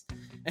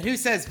And who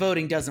says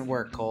voting doesn't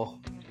work, Cole?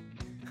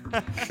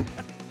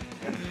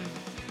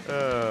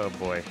 Oh,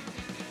 boy.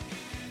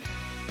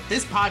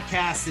 This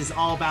podcast is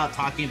all about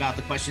talking about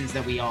the questions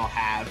that we all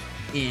have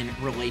in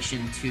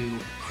relation to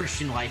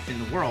Christian life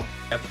in the world.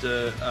 You have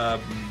to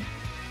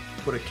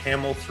put a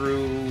camel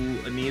through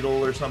a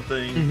needle or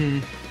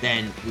something.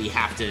 Then we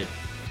have to,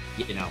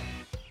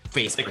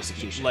 face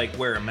persecution. Like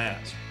wear a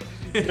mask.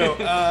 No,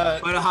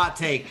 but a hot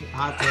take.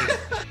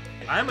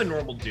 I'm a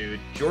normal dude.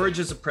 George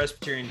is a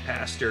Presbyterian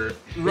pastor.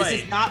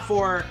 This is not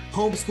for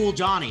homeschool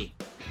Johnny.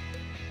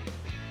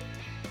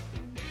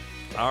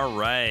 All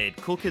right.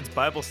 Cool Kids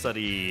Bible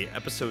Study,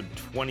 episode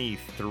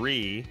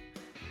 23.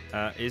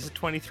 Is it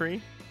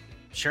 23?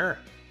 Sure.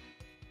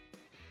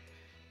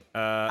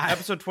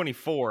 Episode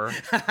 24.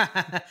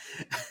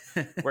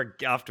 We're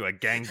off to a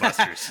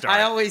gangbuster start.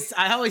 I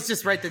always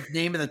just write the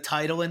name of the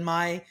title in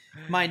my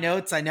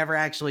notes. I never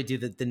actually do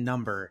the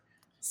number.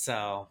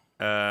 So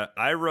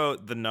I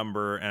wrote the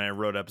number and I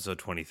wrote episode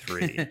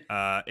 23.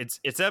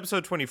 It's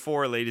episode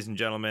 24, ladies and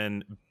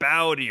gentlemen.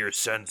 Bow to your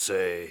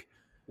sensei.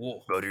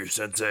 Whoa. Bow to your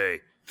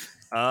sensei.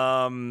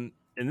 And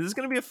this is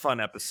gonna be a fun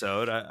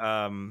episode.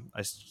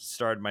 I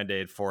started my day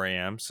at 4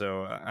 a.m.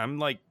 so I'm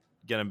like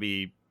gonna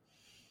be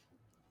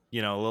a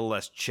little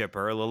less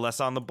chipper, a little less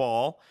on the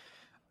ball.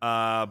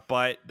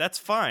 But that's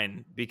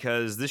fine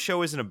because this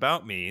show isn't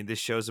about me. This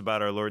show's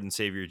about our Lord and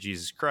Savior,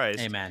 Jesus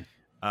Christ. Amen.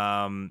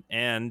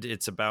 And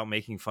it's about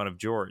making fun of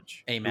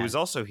George, Amen. who is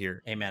also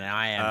here. Amen.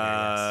 I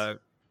am here,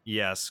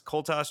 yes.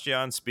 Coltas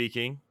John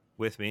speaking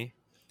with me,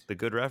 the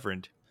good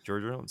Reverend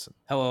George Rollinson.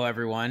 Hello,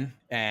 everyone.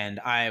 And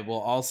I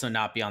will also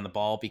not be on the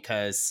ball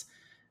because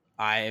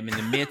I am in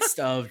the midst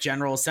of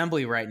General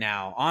Assembly right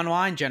now,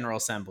 online General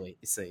Assembly.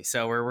 You see,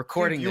 so we're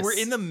recording. Dude, you were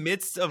in the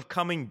midst of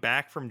coming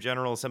back from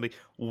General Assembly.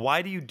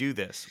 Why do you do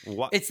this?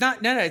 It's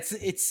not. No. It's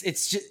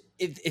just.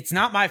 It's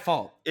not my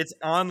fault. It's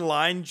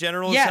online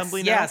General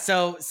Assembly now. Yeah.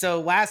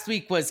 So last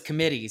week was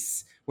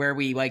committees where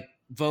we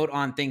vote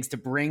on things to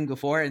bring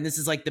before, and this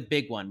is the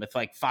big one with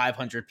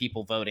 500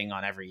 people voting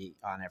on everything.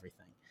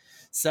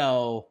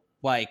 So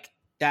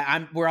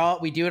that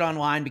we do it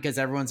online because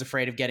everyone's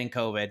afraid of getting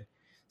COVID.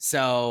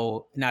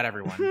 So not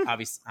everyone,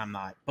 obviously I'm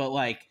not, but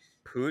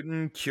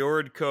Putin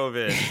cured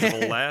COVID for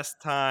the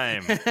last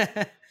time.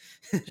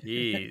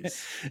 Jeez.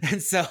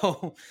 And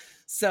so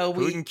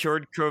Putin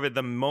cured COVID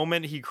the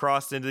moment he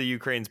crossed into the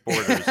Ukraine's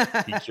borders.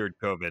 He cured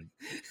COVID.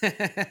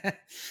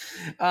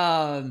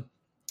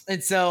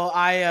 And so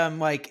I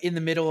am in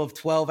the middle of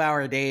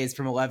 12-hour days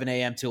from 11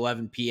 a.m. to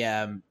 11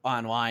 p.m.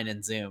 online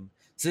and Zoom.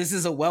 So this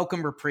is a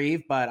welcome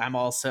reprieve, but I'm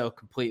also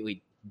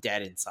completely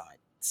dead inside.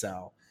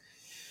 So,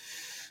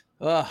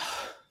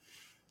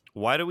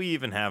 why do we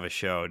even have a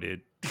show,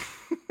 dude?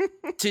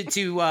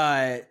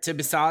 to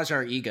massage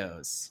our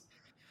egos.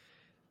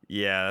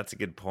 Yeah, that's a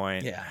good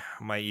point. Yeah,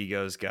 my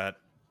ego's got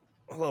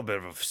a little bit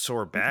of a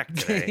sore back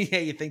today. Yeah,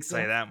 you think so?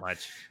 Say that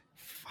much.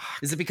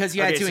 Fuck. Is it because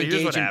you had to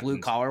engage in blue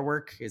collar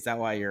work? Is that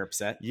why you're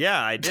upset? Yeah,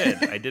 I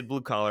did. I did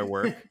blue collar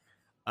work.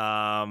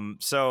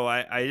 So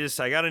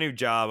I got a new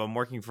job. I'm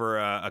working for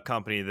a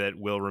company that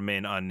will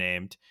remain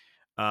unnamed.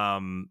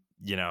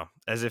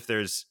 As if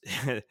there's,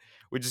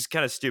 which is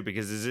kind of stupid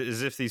because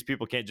as if these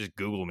people can't just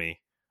Google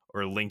me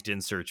or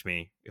LinkedIn search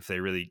me if they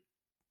really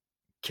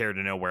care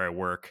to know where I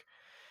work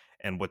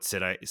and what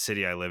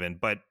city I live in.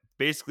 But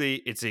basically,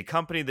 it's a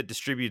company that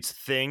distributes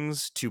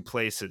things to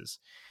places.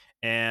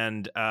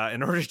 And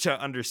in order to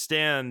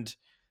understand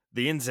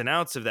the ins and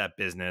outs of that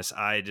business,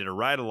 I did a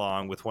ride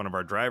along with one of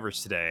our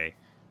drivers today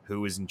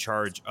who is in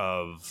charge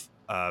of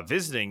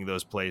visiting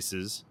those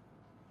places.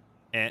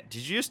 And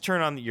did you just turn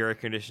on your air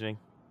conditioning?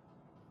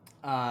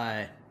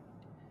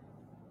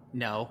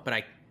 No,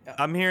 but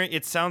I'm hearing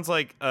it sounds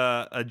like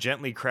a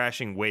gently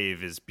crashing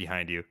wave is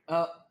behind you.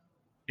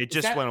 It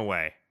just went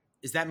away.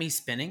 Is that me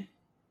spinning?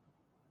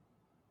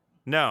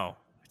 No,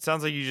 it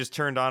sounds like you just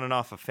turned on and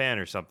off a fan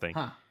or something.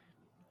 Huh.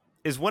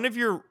 Is one of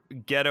your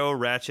ghetto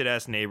ratchet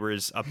ass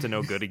neighbors up to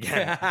no good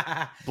again?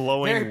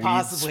 Blowing Very weed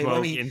possibly.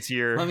 smoke into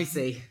your. Let me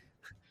see.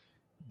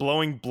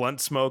 Blowing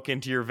blunt smoke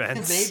into your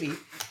vents. Maybe.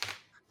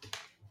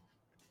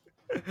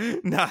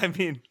 No, I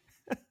mean.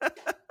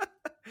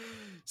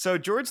 So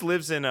George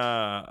lives in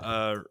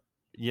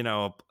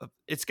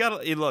it's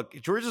got look.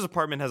 George's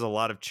apartment has a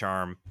lot of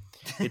charm.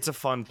 It's a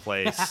fun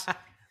place.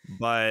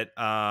 But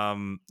I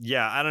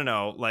don't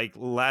know.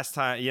 Last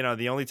time,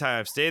 the only time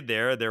I've stayed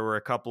there were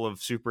a couple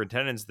of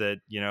superintendents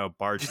that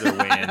barged their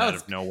way in out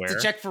of nowhere to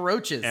check for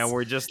roaches, and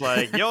we're just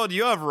like, "Yo, do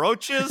you have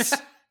roaches?"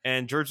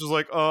 And George was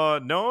like,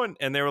 no,"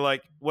 and they were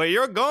like, "Well,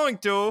 you're going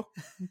to,"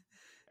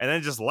 and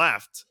then just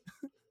left.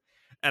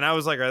 And I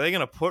was like, "Are they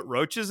gonna put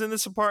roaches in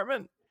this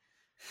apartment?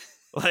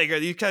 Are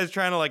these guys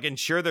trying to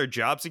ensure their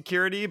job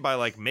security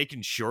by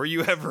making sure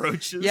you have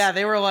roaches?" Yeah,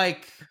 they were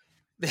like.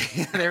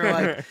 They were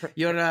like,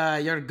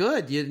 you're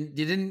good. You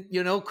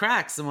didn't,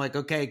 cracks. I'm like,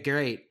 okay,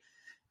 great.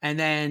 And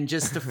then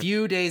just a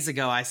few days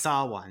ago, I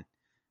saw one,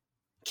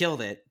 killed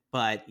it.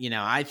 But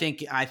I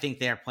think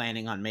they're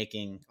planning on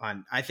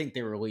I think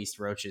they released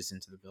roaches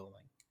into the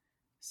building.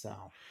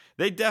 So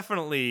They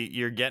definitely,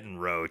 you're getting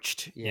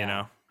roached, you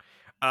know?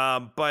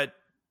 But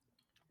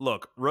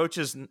look,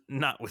 roaches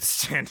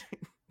notwithstanding.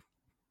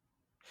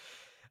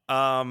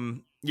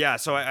 Yeah,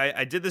 so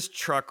I did this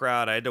truck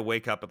route. I had to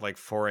wake up at like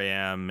 4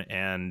 a.m.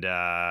 and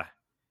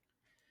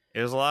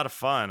it was a lot of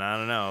fun. I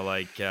don't know,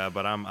 like,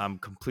 but I'm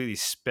completely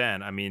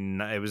spent. I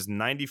mean, it was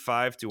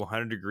 95 to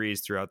 100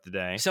 degrees throughout the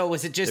day. So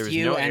was it just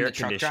you and the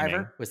truck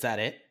driver? Was that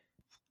it?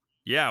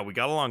 Yeah, we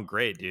got along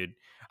great, dude.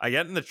 I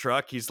get in the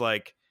truck. He's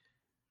like,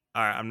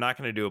 all right, I'm not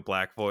going to do a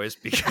black voice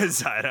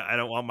because I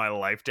don't want my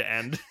life to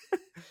end.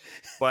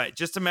 But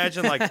just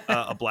imagine like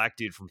a black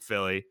dude from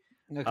Philly.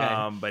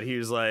 Okay. But he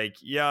was like,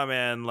 yeah,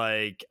 man,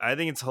 like, I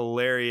think it's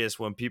hilarious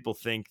when people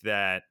think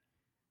that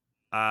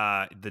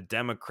the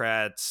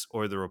Democrats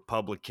or the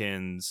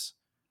Republicans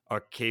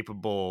are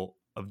capable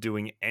of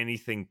doing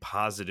anything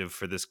positive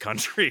for this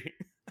country.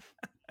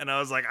 And I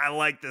was like, I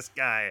like this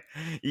guy.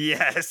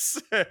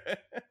 Yes.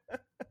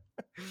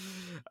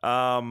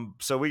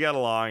 So we got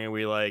along and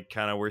we like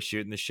kind of were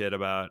shooting the shit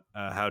about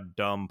how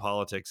dumb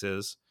politics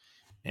is.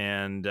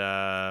 And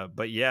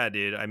but yeah,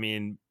 dude, I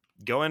mean,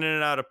 going in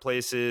and out of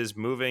places,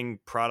 moving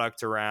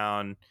product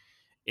around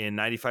in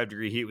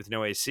 95-degree heat with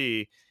no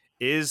AC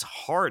is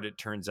hard, it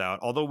turns out.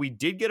 Although we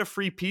did get a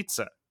free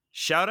pizza.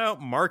 Shout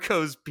out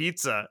Marco's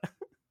Pizza.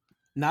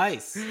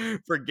 Nice.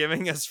 For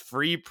giving us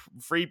free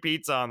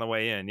pizza on the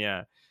way in.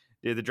 Yeah.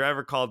 Dude, the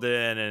driver called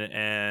in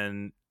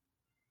and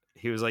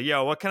he was like,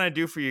 yo, what can I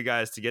do for you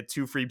guys to get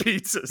 2 free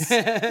pizzas?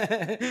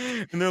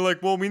 And they're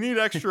like, well, we need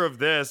extra of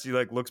this. He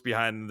like looks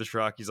behind the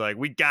truck. He's like,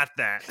 we got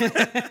that.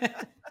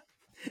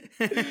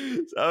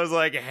 So I was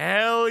like,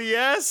 hell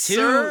yes,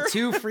 sir.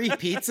 2 free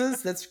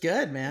pizzas? That's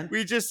good, man.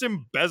 We just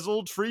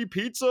embezzled free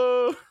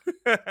pizza,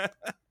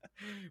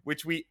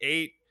 which we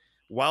ate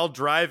while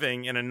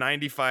driving in a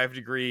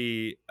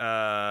 95-degree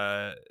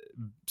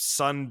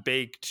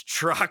sun-baked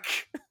truck.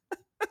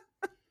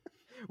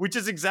 Which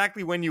is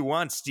exactly when you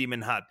want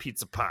steaming hot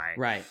pizza pie.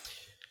 Right.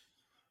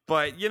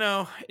 But, you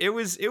know, it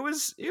was, you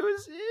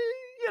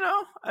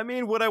know, I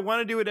mean, would I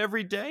want to do it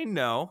every day?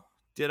 No.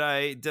 Did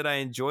I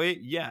enjoy it?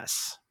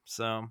 Yes.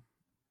 So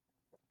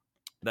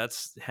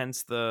that's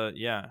hence the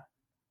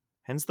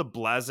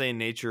blasé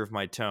nature of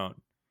my tone.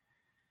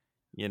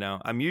 You know,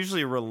 I'm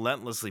usually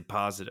relentlessly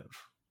positive,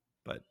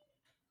 but.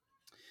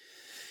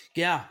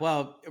 Yeah.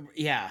 Well,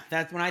 yeah,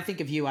 that's when I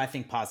think of you, I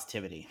think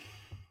positivity.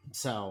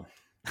 So.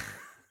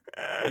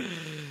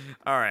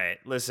 All right,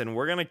 listen,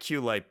 we're gonna cue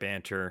light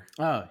banter.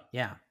 Oh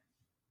yeah,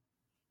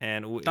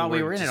 and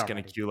we're just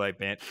gonna cue light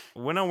banter.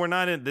 Well, no, we're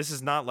not in. This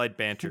is not light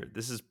banter.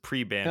 This is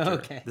pre-banter.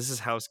 Okay. This is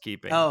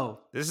housekeeping. Oh,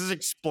 this is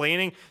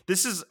explaining.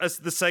 This is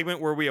the segment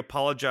where we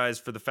apologize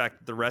for the fact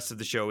that the rest of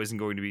the show isn't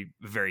going to be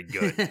very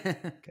good.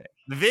 Okay,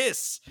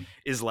 this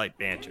is light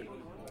banter.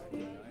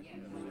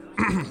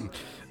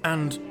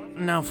 And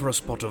now for a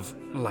spot of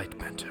light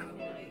banter.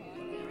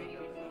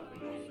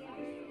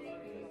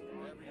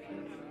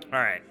 All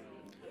right.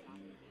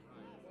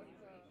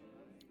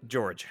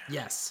 George.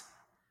 Yes.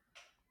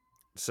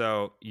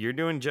 So you're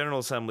doing General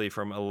Assembly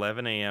from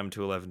 11 a.m.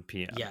 to 11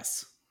 p.m.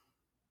 Yes.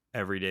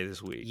 Every day this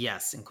week.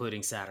 Yes,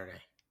 including Saturday.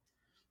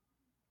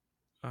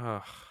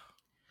 Ugh.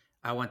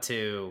 I want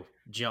to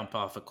jump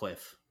off a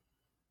cliff.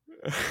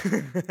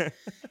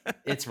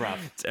 It's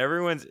rough. It's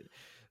everyone's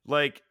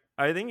like,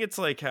 I think it's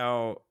like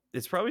how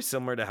it's probably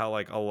similar to how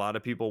like a lot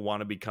of people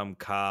want to become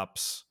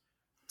cops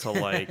to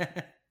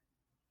like,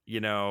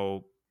 you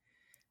know,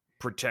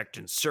 protect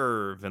and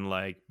serve and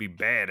like be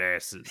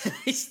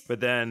badasses.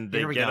 But then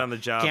they get on the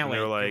job and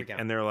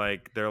they're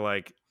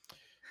like,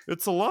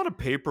 it's a lot of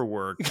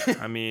paperwork.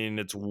 I mean,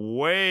 it's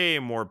way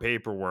more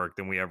paperwork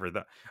than we ever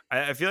thought.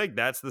 I feel like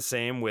that's the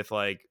same with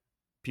like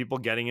people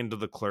getting into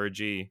the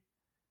clergy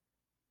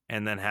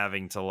and then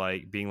having to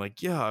like being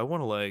like, yeah, I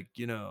want to like,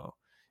 you know,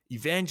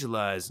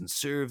 evangelize and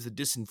serve the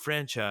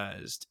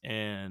disenfranchised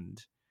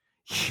and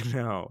you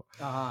know,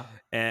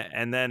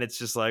 and then it's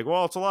just like,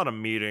 well, it's a lot of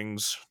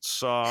meetings.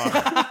 It's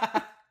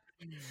a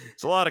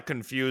lot of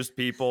confused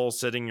people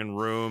sitting in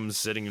rooms,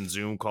 sitting in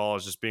Zoom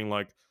calls, just being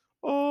like,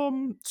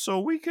 so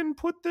we can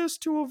put this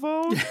to a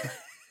vote,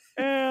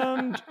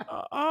 and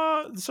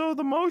so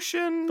the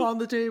motion on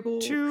the table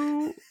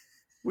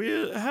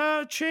we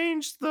have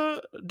changed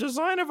the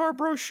design of our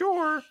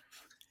brochure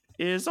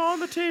is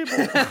on the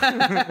table.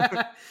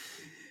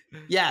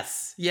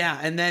 Yes. Yeah.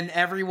 And then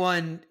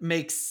everyone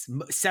makes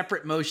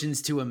separate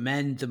motions to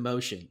amend the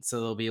motion. So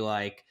they'll be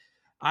like,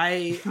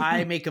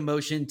 I make a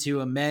motion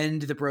to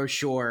amend the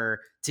brochure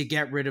to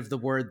get rid of the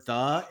word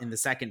the in the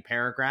second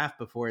paragraph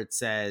before it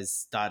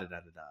says da da da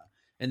da da.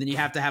 And then you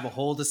have to have a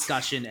whole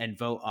discussion and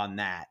vote on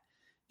that.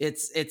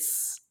 It's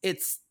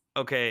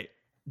okay.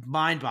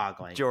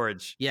 Mind-boggling.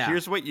 George, yeah.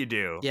 Here's what you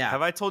do. Yeah.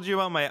 Have I told you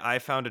about my I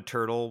found a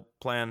turtle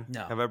plan?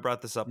 No. Have I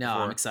brought this up no,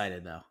 before? I'm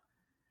excited though.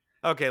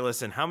 Okay,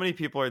 listen, how many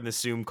people are in the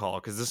Zoom call?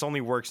 Because this only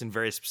works in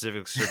very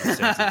specific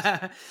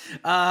circumstances.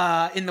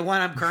 In the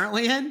one I'm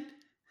currently in?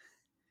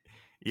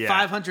 Yeah.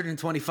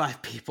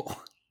 525 people.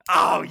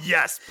 Oh,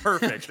 yes.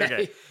 Perfect. Okay.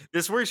 Okay.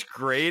 This works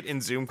great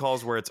in Zoom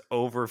calls where it's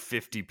over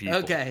 50 people.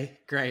 Okay,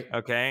 great.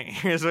 Okay.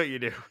 Here's what you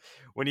do.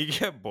 When you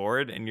get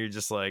bored and you're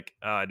just like,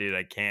 oh, dude,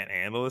 I can't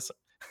handle this.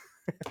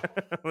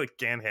 Like,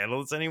 can't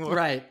handle this anymore.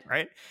 Right.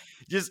 Right.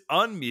 Just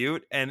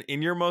unmute and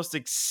in your most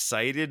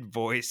excited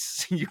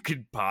voice you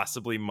could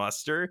possibly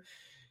muster.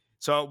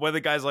 So when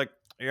the guy's like,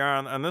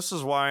 yeah, and this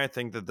is why I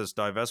think that this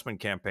divestment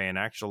campaign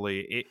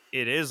actually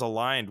it is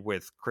aligned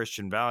with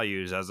Christian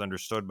values as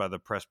understood by the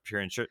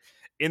Presbyterian Church.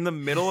 In the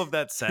middle of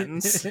that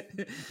sentence,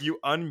 you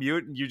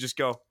unmute and you just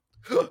go,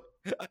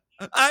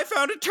 I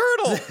found a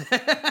turtle.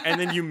 And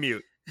then you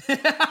mute.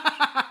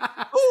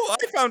 Oh,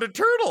 I found a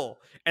turtle.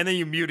 And then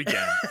you mute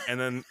again. And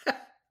then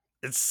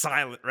it's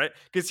silent, right?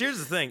 Because here's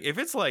the thing. If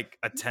it's like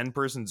a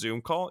 10-person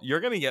Zoom call, you're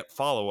going to get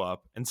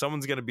follow-up. And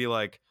someone's going to be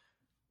like,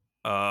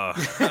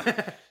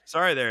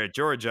 sorry there,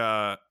 George.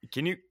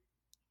 Can you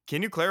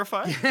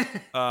clarify?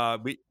 Are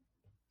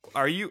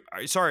you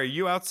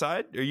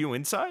outside? Are you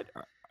inside?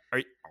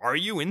 Are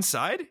you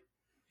inside?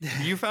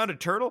 You found a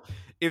turtle?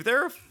 If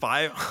there are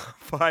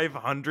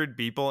 500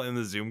 people in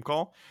the Zoom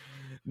call,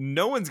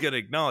 no one's going to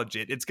acknowledge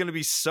it. It's going to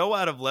be so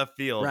out of left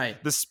field.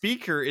 Right. The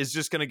speaker is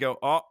just going to go,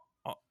 all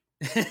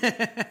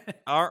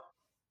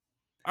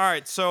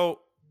right. So,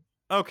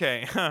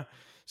 okay.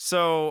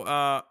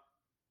 So,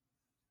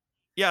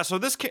 yeah. So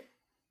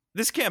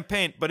this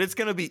campaign, but it's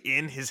going to be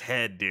in his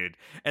head, dude.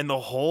 And the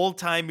whole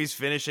time he's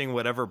finishing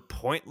whatever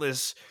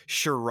pointless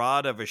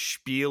charade of a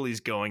spiel he's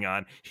going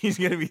on, he's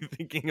going to be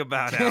thinking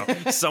about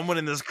how someone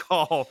in this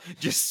call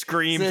just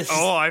screamed,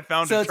 I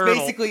found a turtle. So it's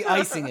basically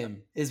icing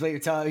him, is what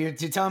you're telling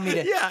me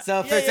to. Yeah,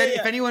 so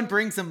if anyone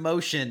brings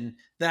emotion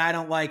that I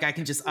don't like, I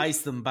can just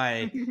ice them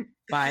by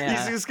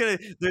he's just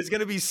there's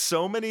going to be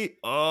so many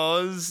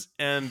uhs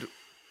and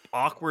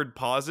awkward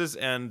pauses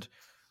and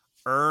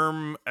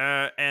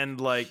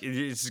and like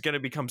it's going to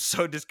become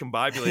so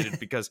discombobulated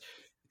because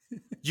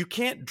you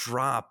can't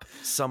drop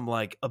some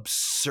like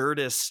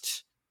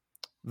absurdist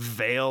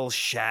veil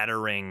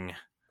shattering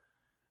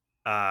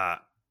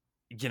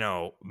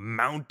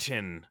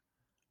mountain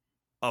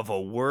of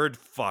a word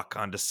fuck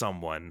onto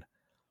someone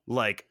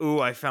like, ooh,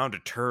 I found a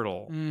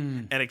turtle,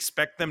 and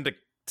expect them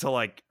to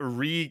like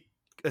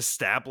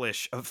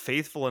re-establish a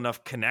faithful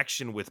enough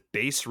connection with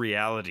base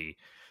reality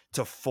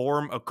to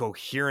form a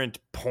coherent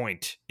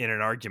point in an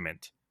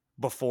argument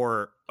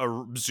before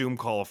a Zoom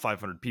call of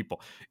 500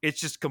 people. It's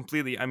just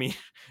completely, I mean,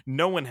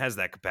 no one has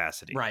that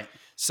capacity. Right.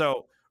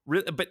 So,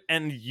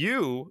 and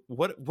you,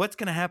 what's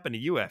going to happen to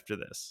you after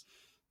this?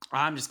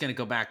 I'm just going to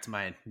go back to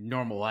my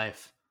normal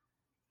life.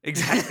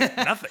 Exactly.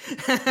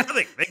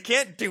 Nothing. They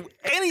can't do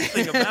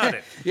anything about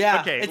it.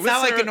 Yeah. Okay, it's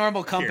not like a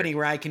normal company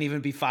where I can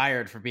even be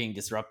fired for being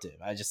disruptive.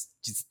 I just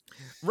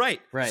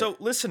Right. So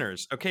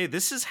listeners, okay,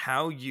 this is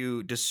how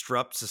you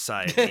disrupt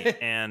society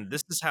and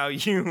this is how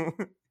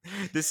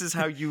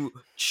you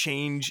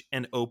change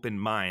and open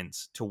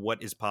minds to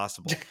what is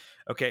possible.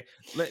 Okay.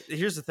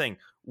 Here's the thing.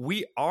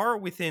 We are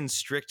within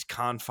strict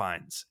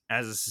confines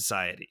as a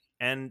society.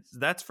 And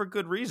that's for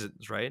good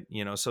reasons, right?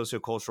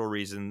 Sociocultural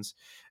reasons,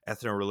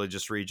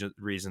 ethno-religious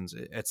reasons,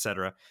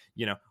 etc.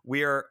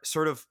 We are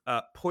sort of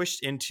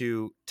pushed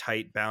into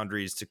tight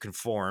boundaries to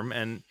conform,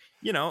 and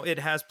it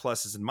has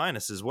pluses and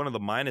minuses. One of the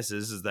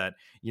minuses is that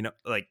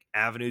like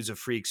avenues of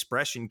free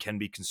expression can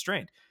be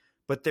constrained,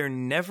 but they're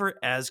never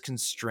as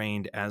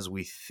constrained as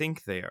we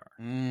think they are.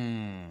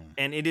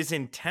 And it is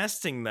in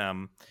testing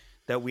them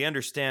that we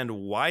understand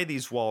why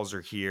these walls are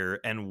here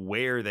and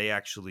where they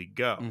actually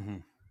go. Mm-hmm.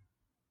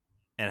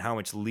 And how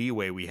much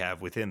leeway we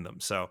have within them.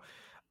 So,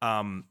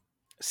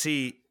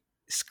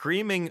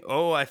 screaming,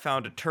 "Oh, I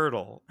found a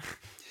turtle,"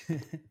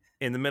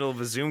 in the middle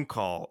of a Zoom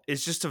call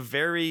is just a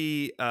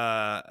very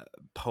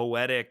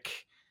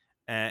poetic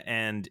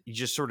and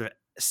just sort of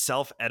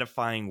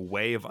self-edifying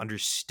way of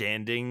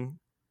understanding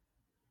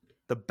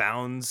the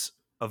bounds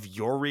of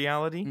your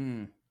reality.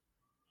 And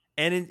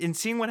in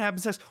seeing what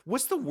happens next,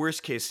 what's the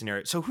worst case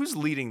scenario? So, who's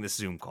leading this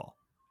Zoom call?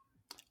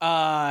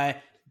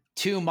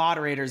 2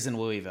 moderators in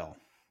Louisville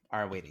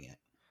are waiting it.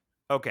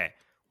 Okay.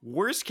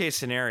 Worst case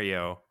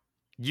scenario,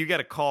 you get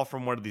a call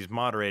from one of these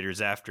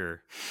moderators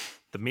after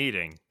the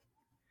meeting,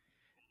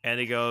 and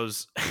he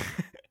goes,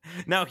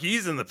 now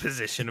he's in the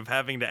position of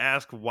having to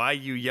ask why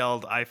you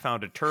yelled, "I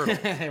found a turtle."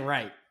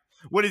 Right.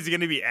 What, is he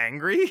going to be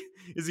angry?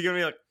 Is he going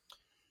to be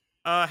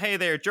like, hey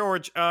there,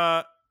 George,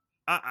 I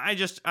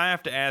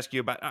have to ask you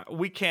about,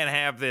 we can't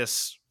have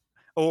this,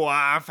 "Oh,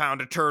 I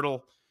found a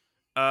turtle,"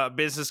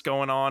 business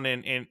going on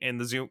in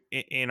the Zoom,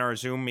 in our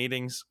Zoom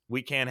meetings.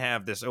 We can't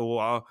have this.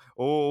 Whoa,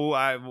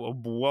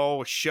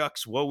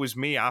 shucks, woe is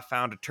me, I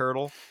found a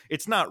turtle.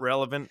 It's not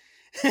relevant,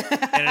 and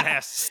it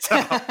has to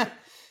stop.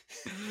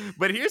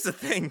 But here's the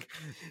thing,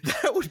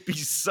 that would be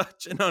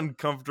such an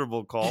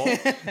uncomfortable call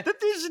that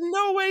there's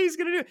no way he's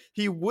gonna do it.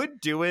 He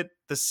would do it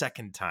the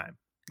second time.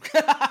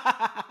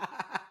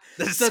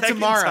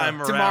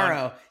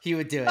 Tomorrow he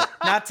would do it,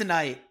 not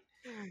tonight.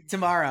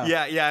 Tomorrow.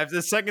 Yeah. If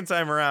the second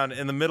time around,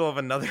 in the middle of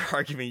another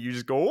argument, you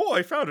just go, "Oh,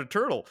 I found a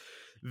turtle,"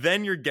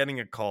 then you're getting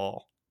a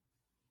call,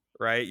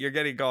 right? You're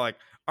getting a call like,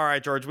 all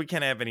right, George, we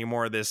can't have any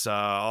more of this.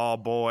 Oh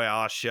boy,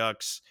 oh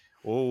shucks.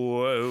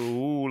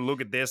 Oh,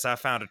 look at this! I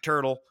found a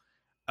turtle.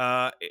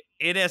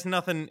 It has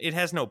nothing. It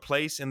has no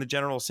place in the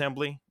General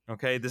Assembly.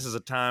 Okay, this is a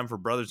time for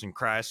brothers in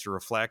Christ to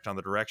reflect on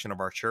the direction of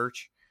our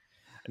church,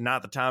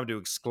 not the time to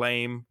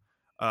exclaim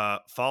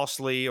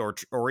falsely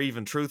or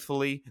even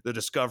truthfully the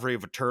discovery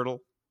of a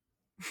turtle.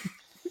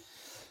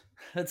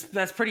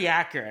 That's pretty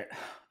accurate.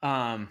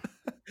 Yeah,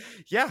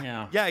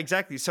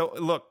 exactly. So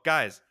look,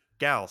 guys,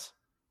 gals,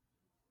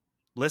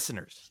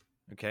 listeners,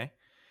 okay,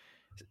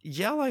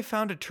 yell I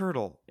found a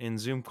turtle in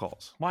Zoom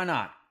calls. Why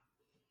not?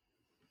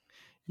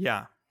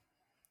 Yeah,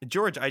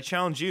 George, I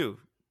challenge you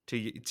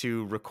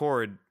to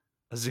record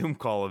a Zoom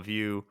call of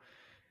you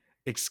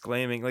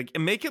exclaiming, like,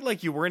 and make it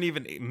like you weren't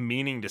even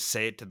meaning to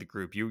say it to the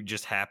group. You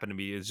just happen to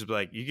be. It's just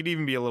like you could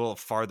even be a little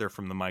farther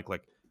from the mic,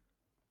 like,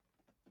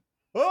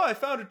 "Oh, I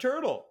found a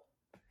turtle."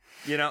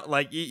 You know,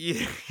 like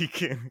you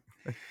can,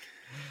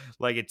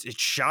 like it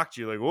shocked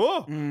you, like,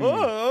 "Whoa,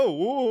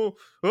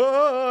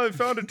 whoa, I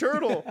found a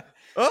turtle."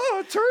 Oh,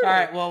 a turtle. All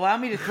right, well, allow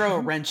me to throw a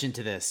wrench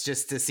into this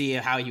just to see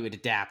how he would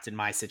adapt in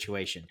my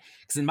situation.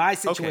 Because in my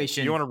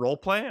situation... Okay. You want to role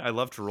play? I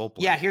love to role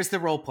play. Yeah, here's the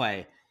role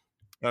play.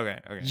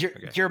 Okay.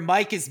 Your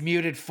mic is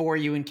muted for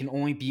you and can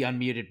only be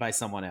unmuted by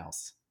someone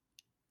else.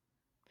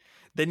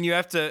 Then you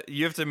have to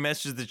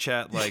message the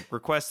chat, like,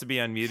 request to be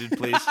unmuted,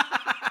 please.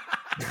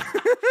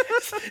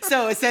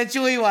 So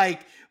essentially,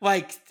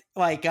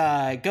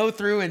 go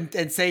through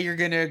and say you're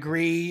going to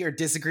agree or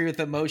disagree with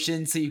the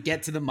motion, so you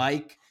get to the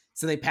mic.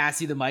 So they pass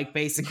you the mic,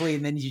 basically,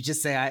 and then you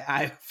just say,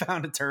 I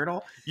found a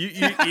turtle. You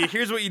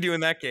here's what you do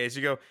in that case.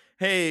 You go,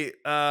 hey,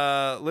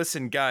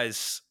 listen,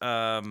 guys,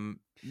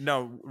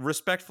 no,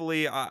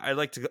 respectfully, I'd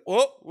like to go,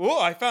 oh,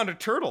 I found a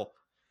turtle.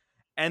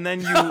 And then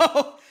you...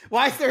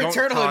 Why is there a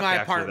turtle in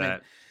my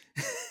apartment?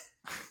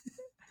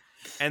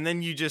 And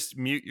then you just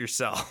mute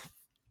yourself.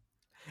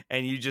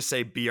 And you just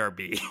say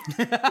BRB.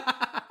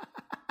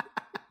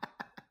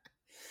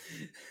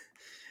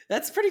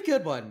 That's a pretty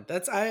good one.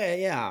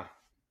 Yeah.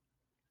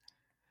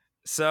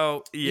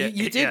 So yeah,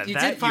 you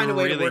did find a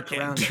way to work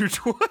around it.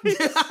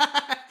 Twice.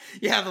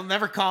 Yeah, they'll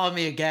never call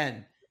me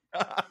again.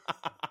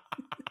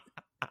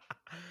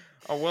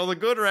 Oh, well, the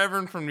good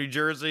Reverend from New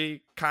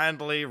Jersey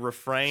kindly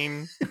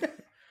refrain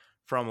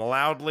from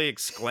loudly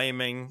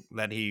exclaiming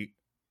that he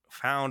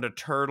found a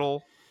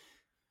turtle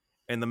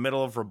in the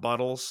middle of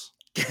rebuttals.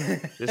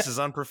 This is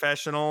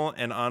unprofessional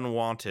and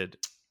unwanted,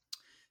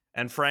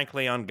 and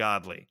frankly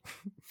ungodly.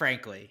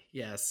 Frankly,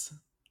 yes.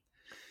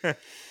 Yeah,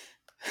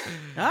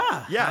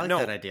 I like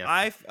that idea.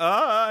 I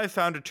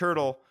found a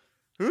turtle.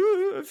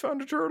 Ooh, I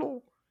found a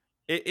turtle.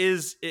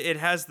 It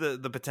has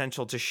the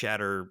potential to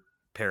shatter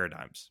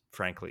paradigms,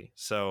 frankly.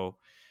 So,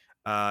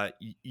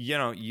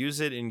 use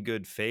it in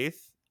good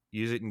faith.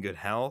 Use it in good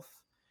health.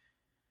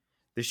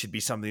 This should be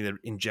something that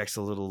injects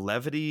a little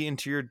levity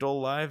into your dull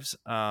lives.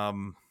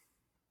 And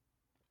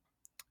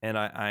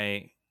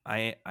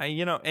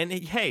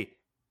hey,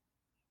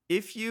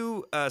 if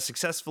you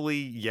successfully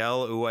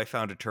yell, "Ooh, I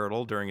found a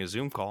turtle" during a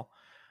Zoom call,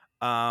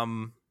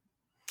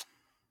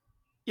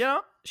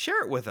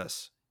 share it with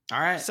us. All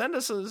right. Send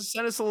us a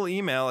little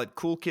email at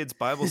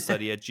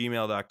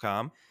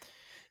coolkidsbiblestudy@gmail.com.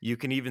 You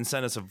can even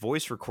send us a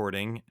voice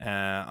recording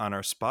on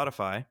our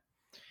Spotify,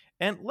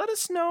 and let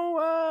us know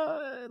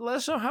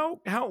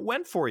how it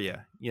went for you.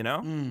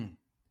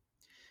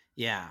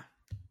 Yeah.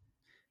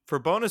 For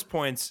bonus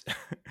points,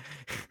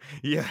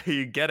 yeah,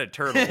 you get a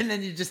turtle. And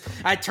then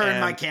I turn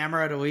my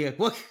camera to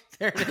look,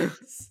 there it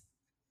is.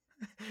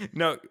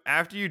 No,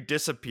 after you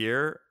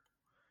disappear,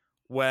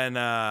 when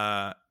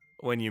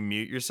you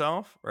mute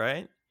yourself,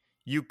 right?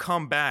 You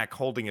come back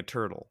holding a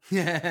turtle.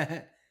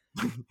 You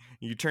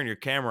turn your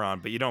camera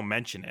on, but you don't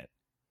mention it.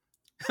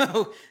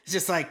 Oh,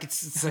 it's like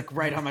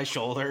right on my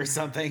shoulder or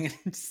something.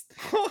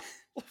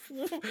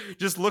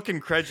 Just look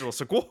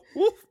incredulous, like, whoa,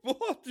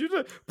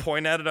 you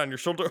point at it on your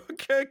shoulder.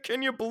 Okay,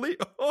 can you believe?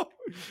 Oh.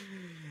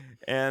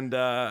 And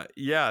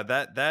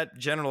that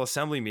General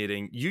Assembly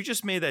meeting, you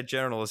just made that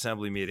General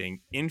Assembly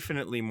meeting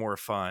infinitely more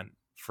fun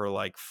for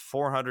like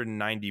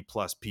 490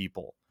 plus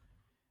people,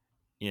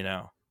 And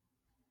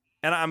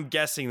I'm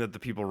guessing that the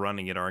people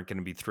running it aren't going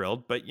to be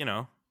thrilled, but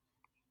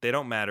they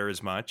don't matter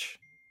as much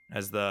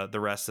as the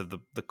rest of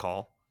the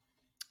call.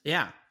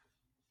 Yeah.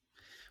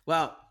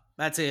 Well,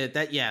 that's it.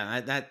 That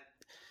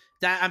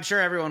I'm sure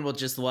everyone will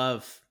just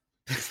love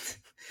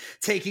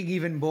taking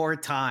even more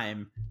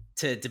time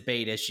to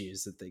debate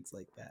issues and things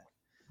like that.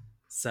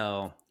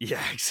 So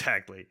yeah,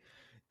 exactly.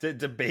 To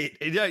debate.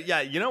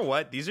 Yeah. You know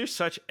what? These are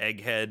such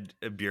egghead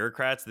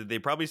bureaucrats that they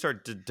probably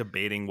start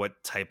debating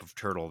what type of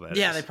turtle that is.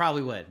 Yeah, they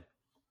probably would.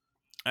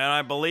 And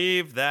I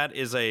believe that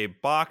is a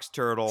box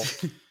turtle.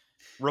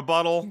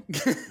 Rebuttal.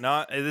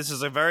 This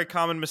is a very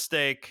common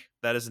mistake.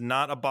 That is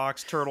not a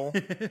box turtle.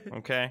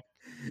 Okay.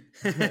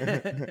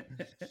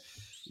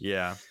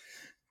 Yeah.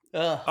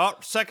 Oh,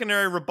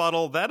 secondary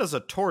rebuttal. That is a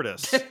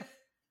tortoise.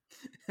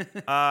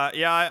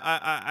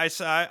 I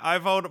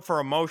vote for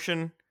a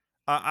motion.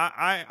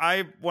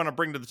 I want to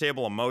bring to the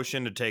table a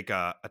motion to take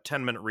a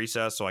 10-minute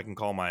recess so I can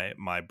call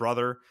my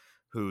brother,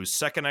 whose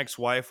second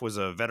ex-wife was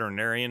a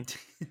veterinarian.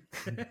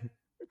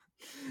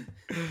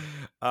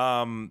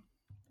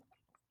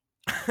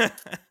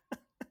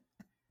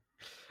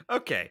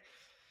 Okay,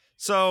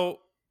 so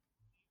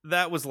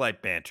that was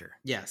light banter.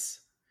 Yes.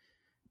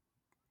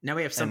 Now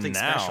we have And something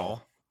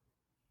special.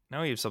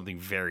 Now we have something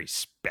very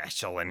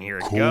special, and here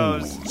it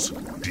goes.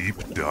 Deep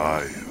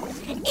dive.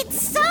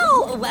 It's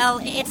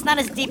not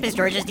as deep as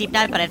George's deep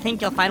dive, but I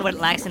think you'll find what it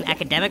lacks in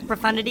academic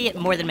profundity, it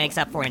more than makes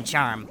up for in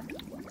charm.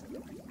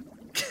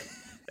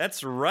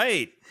 That's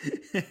right,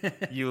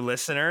 you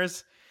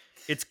listeners.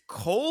 It's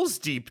Cole's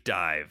deep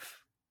dive.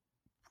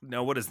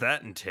 Now, what does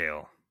that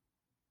entail?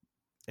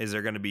 Is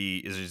it going to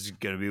be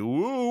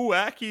woo,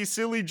 wacky,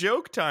 silly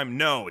joke time?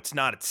 No, it's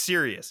not. It's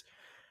serious.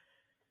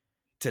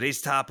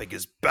 Today's topic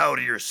is bow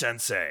to your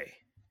sensei.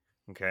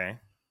 Okay?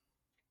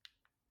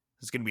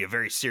 This is going to be a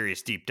very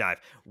serious deep dive.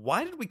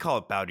 Why did we call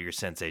it bow to your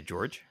sensei,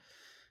 George?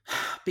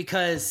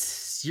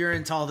 Because you're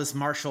into all this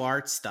martial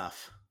arts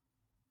stuff.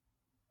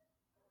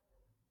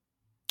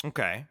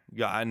 Okay.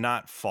 Yeah,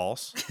 not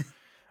false.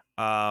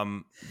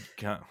 And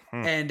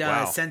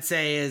wow.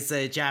 sensei is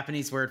a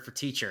Japanese word for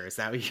teacher. Is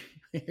that what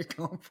you're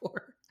going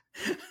for?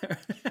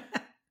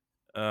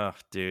 Ugh,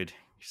 dude.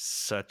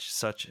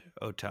 Such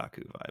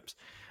otaku vibes.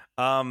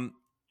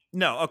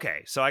 No,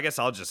 okay. So I guess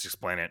I'll just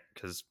explain it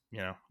because,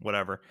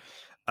 whatever.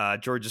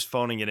 George is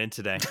phoning it in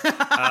today.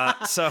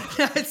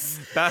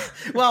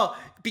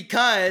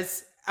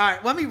 Because all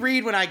right, let me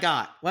read what I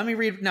got. Let me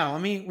read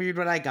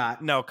what I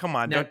got. No, come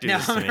on, don't do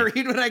this to me. I'm gonna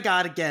read what I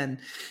got again.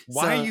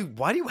 Why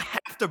do you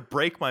have to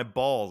break my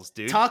balls,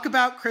 dude? Talk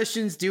about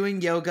Christians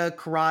doing yoga,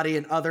 karate,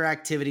 and other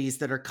activities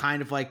that are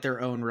kind of like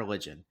their own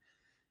religion.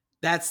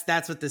 That's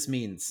what this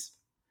means.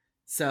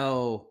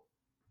 So,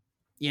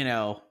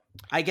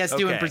 I guess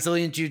doing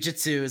Brazilian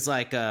jiu-jitsu is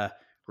like a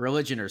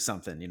religion or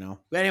something,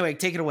 But anyway,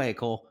 take it away,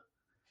 Cole.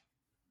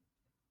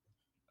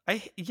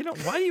 Why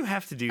do you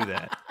have to do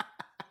that?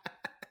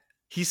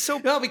 He's so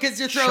because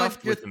you're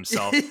chuffed with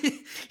himself.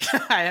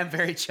 I am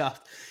very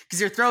chuffed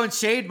because you're throwing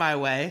shade my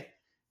way,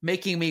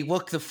 making me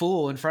look the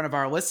fool in front of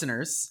our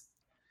listeners.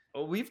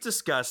 Well, we've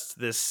discussed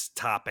this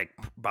topic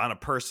on a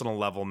personal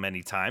level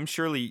many times.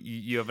 Surely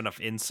you have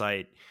enough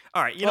insight.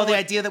 All right, the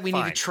idea that we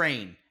need to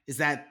train is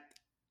that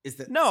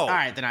no? All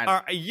right, then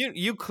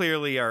you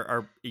clearly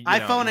are.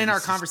 I phone in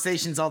our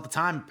conversations all the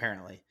time,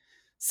 apparently.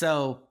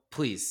 So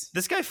please,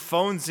 this guy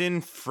phones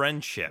in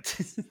friendship.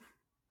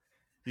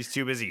 He's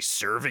too busy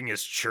serving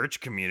his church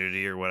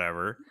community or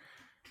whatever.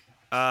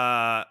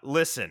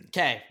 Listen.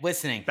 Okay,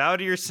 listening. Bow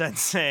to your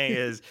sensei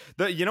is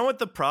you know what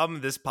the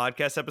problem this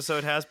podcast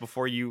episode has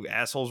before you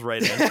assholes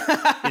write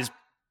in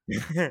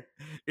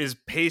is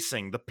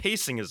pacing. The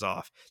pacing is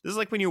off. This is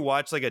like when you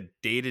watch like a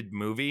dated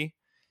movie,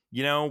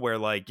 where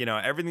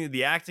everything,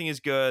 the acting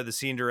is good, the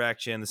scene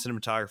direction, the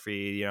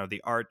cinematography,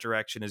 the art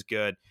direction is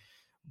good,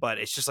 but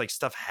it's just like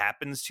stuff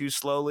happens too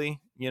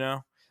slowly,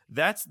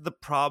 That's the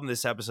problem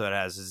this episode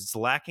has, is it's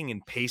lacking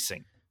in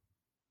pacing.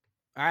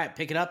 All right,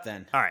 pick it up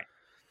then. All right.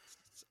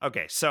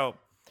 Okay, so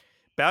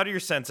Bow to Your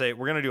Sensei,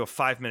 we're going to do a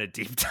 5-minute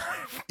deep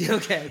dive.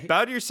 Okay.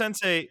 Bow to Your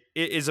Sensei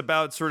is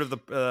about sort of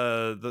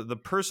the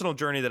personal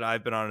journey that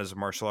I've been on as a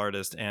martial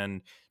artist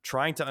and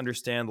trying to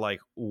understand, like,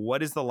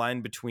 what is the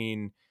line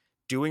between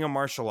doing a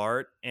martial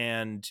art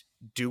and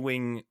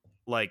doing,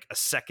 like, a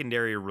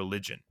secondary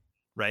religion,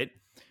 right?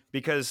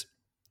 Because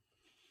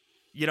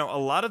a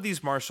lot of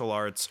these martial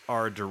arts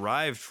are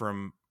derived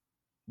from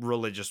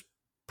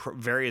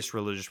various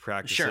religious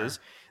practices. Sure.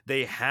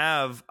 They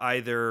have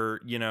either,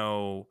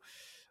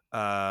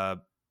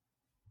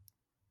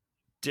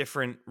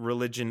 different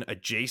religion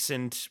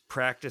adjacent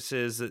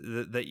practices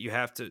that you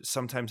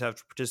sometimes have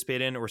to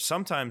participate in, or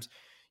sometimes,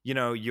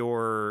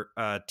 your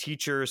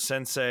teacher,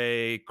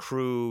 sensei,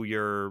 crew,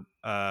 your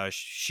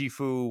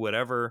shifu,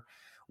 whatever,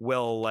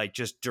 will like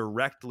just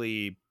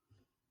directly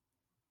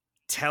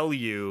tell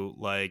you,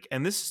 like,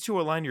 and this is to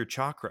align your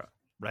chakra,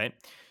 right?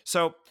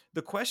 So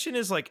the question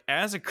is, like,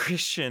 as a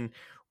Christian,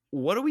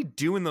 what do we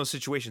do in those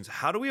situations?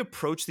 How do we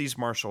approach these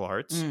martial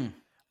arts?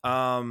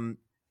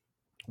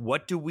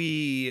 What do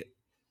we,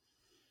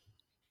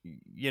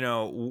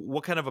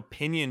 what kind of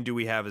opinion do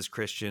we have as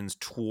Christians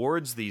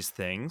towards these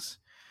things?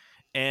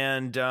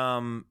 And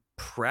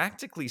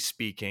practically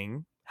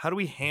speaking, how do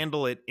we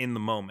handle it in the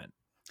moment?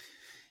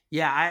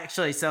 Yeah,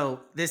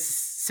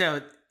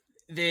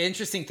 the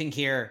interesting thing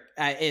here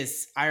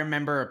is I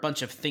remember a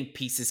bunch of think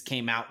pieces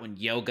came out when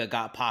yoga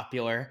got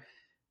popular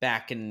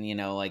back in,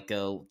 like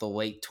the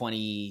late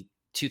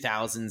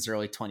 2000s,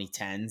 early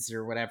 2010s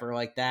or whatever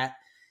like that.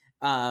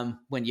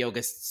 When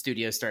yoga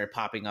studios started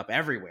popping up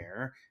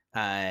everywhere,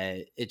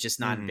 it's just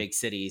not in big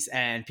cities.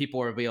 And people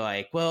would be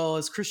like, well,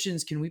 as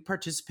Christians, can we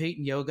participate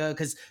in yoga?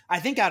 Because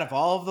I think out of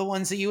all of the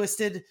ones that you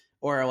listed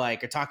or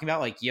like are talking about,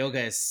 like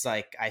yoga is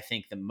like, I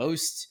think the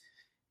most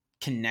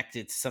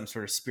connected to some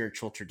sort of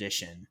spiritual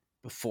tradition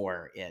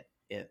before it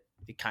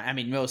kind of, I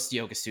mean, most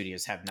yoga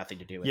studios have nothing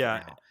to do with it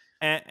now.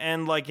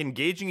 And like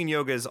engaging in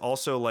yoga is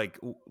also like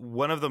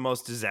one of the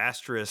most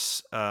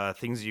disastrous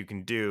things you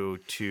can do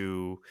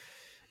to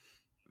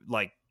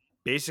like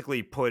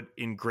basically put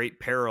in great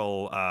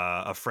peril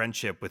a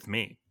friendship with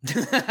me.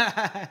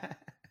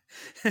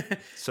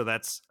 So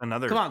that's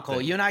another. Come on, Cole.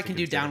 thing You and I to can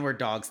do consider. downward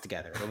dogs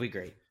together. It'll be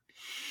great.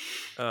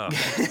 Oh,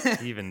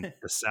 even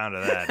the sound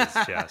of that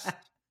is just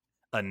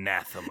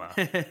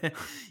anathema.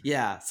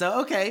 Yeah.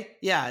 So okay.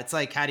 Yeah. It's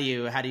like how do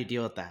you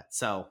deal with that?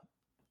 So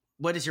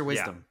what is your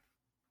wisdom?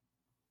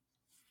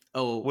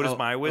 What is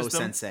my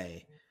wisdom?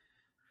 Sensei.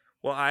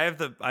 Well, I have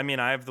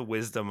the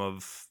wisdom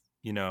of,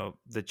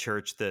 the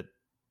church that,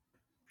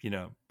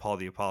 Paul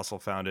the Apostle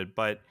founded,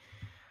 but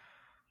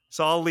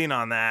so I'll lean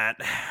on that.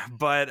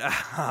 But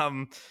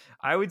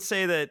I would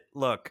say that,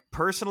 look,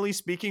 personally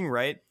speaking,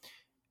 right?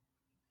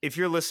 If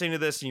you're listening to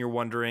this and you're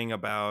wondering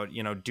about,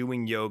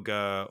 doing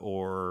yoga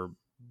or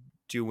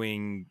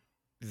doing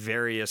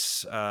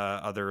various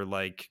other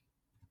like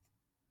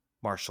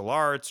martial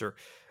arts or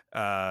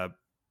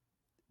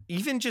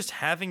even just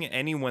having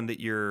anyone that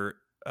you're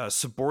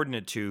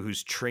subordinate to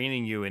who's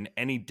training you in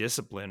any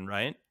discipline,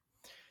 right?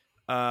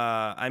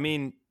 I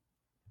mean,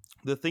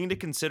 the thing to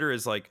consider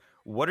is like,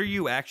 what are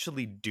you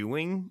actually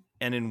doing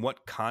and in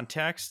what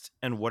context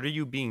and what are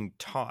you being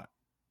taught?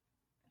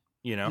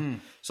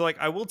 So like,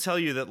 I will tell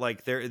you that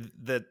like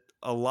that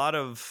a lot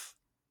of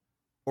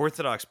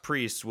Orthodox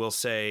priests will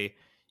say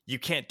you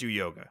can't do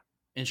yoga.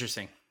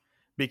 Interesting.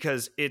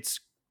 Because it's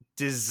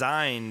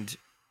designed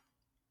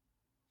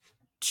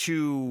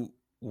to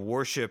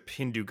worship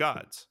Hindu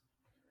gods.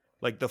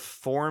 Like the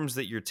forms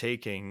that you're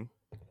taking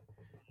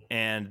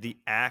and the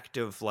act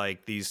of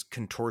like these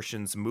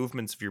contortions,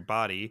 movements of your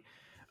body,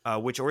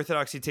 which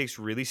Orthodoxy takes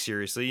really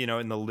seriously.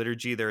 In the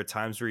liturgy, there are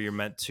times where you're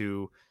meant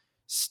to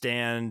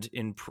stand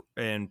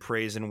in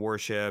praise and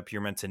worship.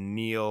 You're meant to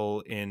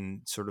kneel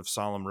in sort of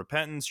solemn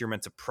repentance. You're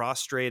meant to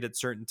prostrate at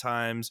certain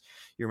times.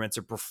 You're meant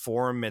to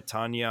perform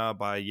metanya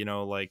by,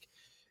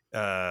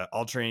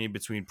 alternating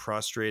between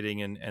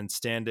prostrating and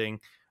standing.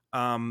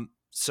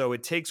 So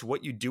it takes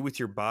what you do with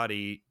your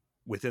body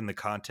within the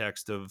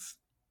context of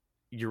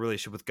your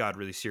relationship with God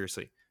really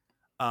seriously.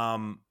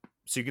 So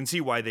you can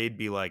see why they'd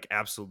be like,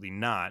 absolutely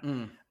not.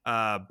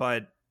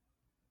 But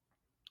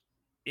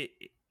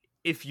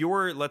if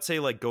you're, let's say,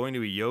 like going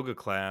to a yoga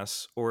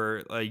class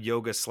or a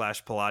yoga /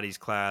 Pilates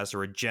class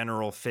or a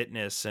general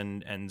fitness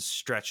and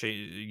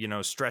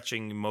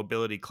stretching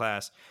mobility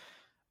class,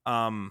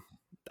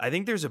 I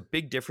think there's a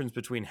big difference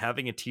between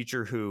having a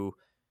teacher who,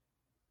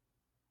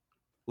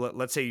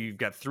 let's say you've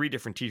got 3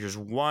 different teachers,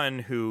 one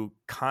who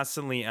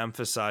constantly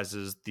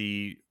emphasizes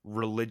the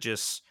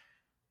religious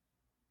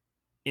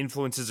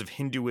influences of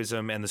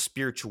Hinduism and the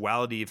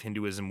spirituality of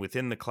Hinduism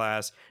within the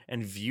class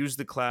and views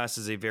the class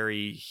as a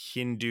very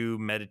Hindu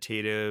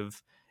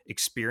meditative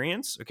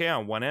experience. Okay,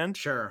 on one end.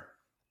 Sure.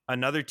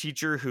 Another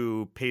teacher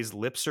who pays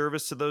lip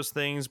service to those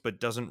things but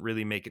doesn't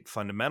really make it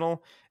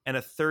fundamental. And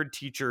a third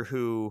teacher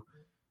who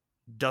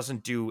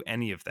doesn't do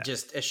any of that.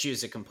 Just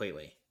eschews it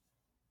completely.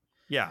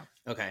 Yeah.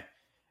 Okay.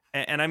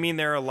 And I mean,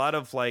 there are a lot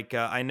of like,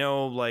 I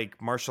know like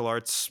martial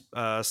arts,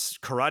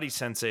 karate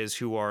senseis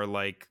who are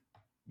like,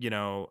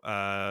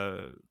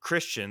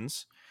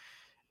 Christians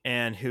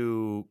and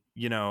who,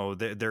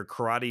 their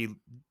karate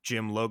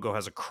gym logo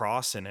has a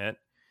cross in it.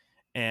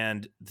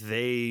 And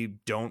they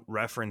don't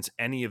reference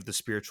any of the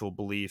spiritual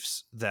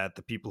beliefs that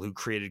the people who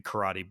created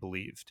karate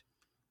believed.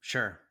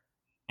 Sure.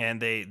 And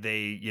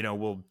they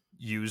will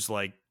use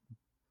like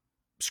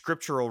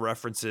scriptural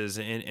references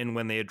in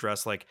when they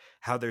address like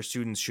how their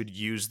students should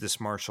use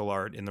this martial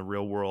art in the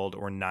real world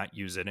or not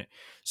use it.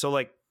 So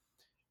like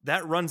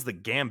that runs the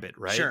gambit,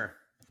 right? Sure.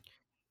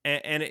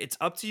 And it's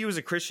up to you as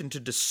a Christian to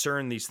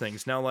discern these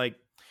things. Now, like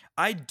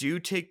I do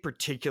take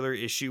particular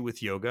issue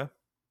with yoga.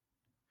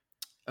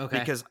 Okay.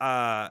 Because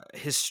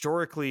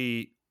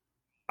historically,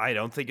 I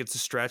don't think it's a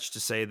stretch to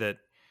say that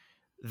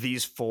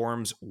these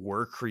forms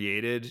were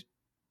created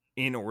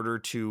in order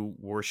to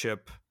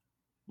worship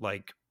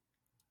like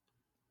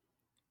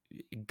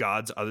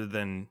gods other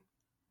than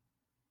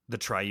the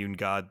triune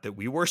God that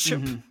we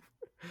worship. Mm-hmm.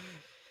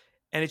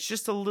 And it's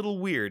just a little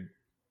weird.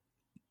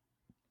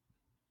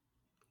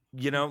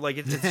 Like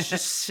it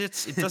just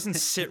sits, it doesn't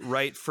sit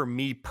right for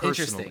me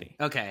personally.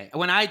 Okay.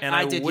 When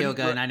I did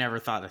yoga and I never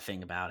thought a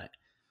thing about it.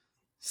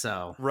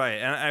 So. Right.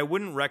 And I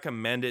wouldn't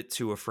recommend it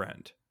to a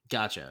friend.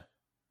 Gotcha.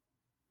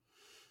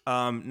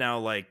 Now,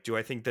 like, do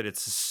I think that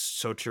it's a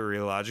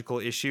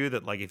soteriological issue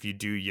that like if you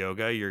do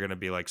yoga, you're going to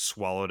be like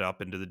swallowed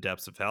up into the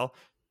depths of hell?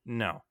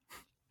 No.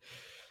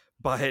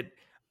 But,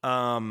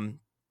 and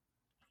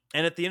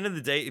at the end of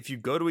the day, if you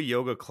go to a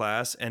yoga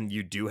class and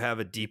you do have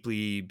a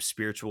deeply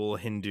spiritual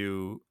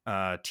Hindu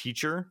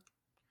teacher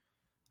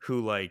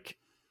who like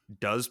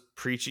does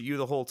preach at you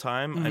the whole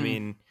time, I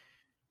mean,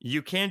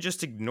 you can't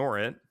just ignore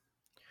it,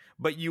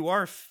 but you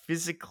are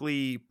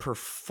physically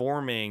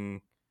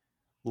performing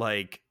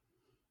like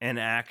an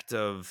act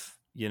of,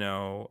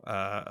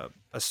 a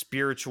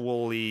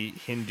spiritually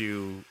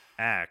Hindu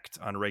act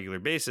on a regular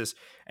basis.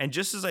 And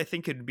just as I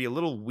think it'd be a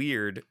little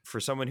weird for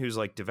someone who's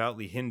like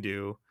devoutly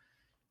Hindu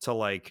to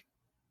like,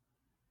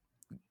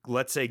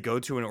 let's say, go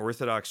to an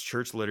Orthodox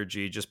church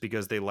liturgy just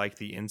because they like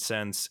the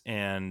incense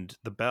and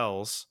the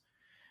bells,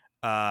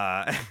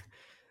 uh,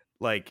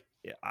 like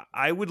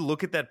I would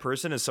look at that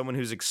person as someone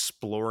who's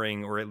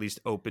exploring, or at least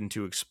open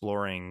to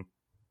exploring,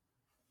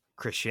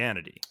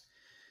 Christianity.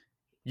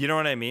 You know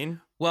what I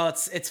mean? Well,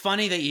 it's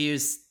funny that you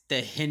use the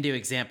Hindu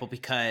example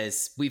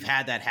because we've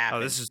had that happen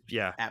Oh, this is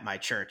at my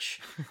church,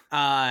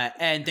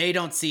 and they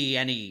don't see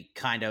any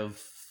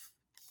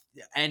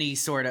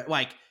sort of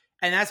like,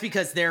 and that's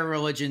because their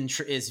religion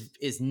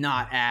is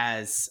not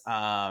as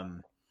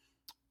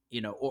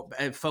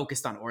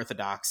focused on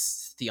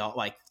orthodox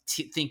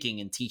thinking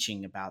and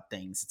teaching about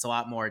things. It's a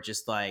lot more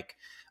just like,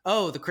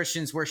 oh, the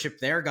Christians worship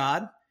their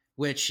God,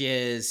 which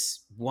is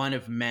one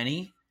of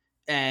many,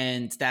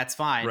 and that's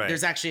fine. Right.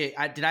 There's actually,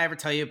 did I ever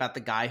tell you about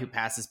the guy who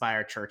passes by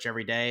our church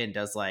every day and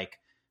does like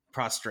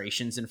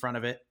prostrations in front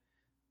of it?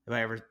 Have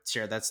I ever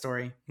shared that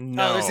story?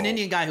 No. Oh, there's an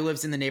Indian guy who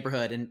lives in the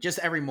neighborhood, and just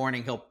every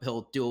morning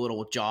he'll do a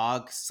little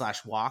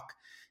jog/walk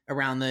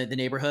around the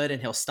neighborhood,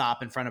 and he'll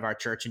stop in front of our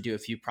church and do a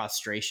few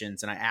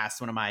prostrations. And I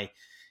asked one of my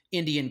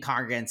Indian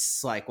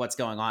congregants, like, what's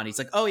going on? He's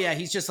like, oh yeah,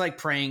 he's just like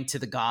praying to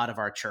the God of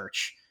our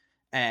church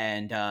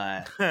and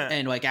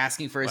and like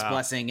asking for his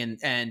blessing,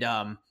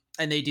 and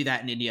they do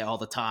that in India all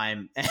the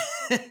time.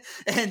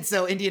 And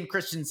so Indian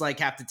Christians like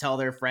have to tell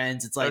their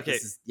friends, it's like,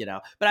 this is,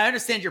 but I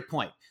understand your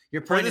point.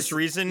 Your point for this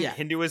reason,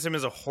 Hinduism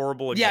is a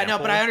horrible example. Yeah, no,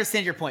 but I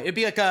understand your point. It'd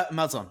be like a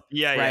Muslim,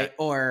 right?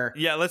 Or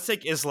let's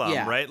take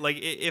Islam, right? Like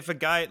if a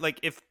guy,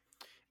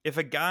 if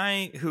a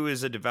guy who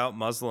is a devout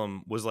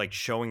Muslim was like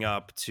showing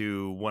up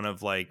to one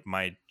of like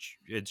my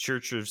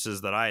church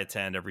services that I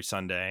attend every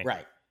Sunday,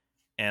 right,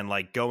 and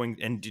like going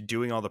and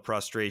doing all the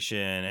prostration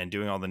and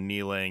doing all the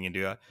kneeling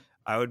and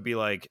I would be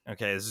like,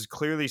 okay, this is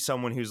clearly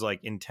someone who's like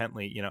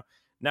intently,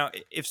 Now,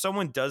 if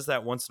someone does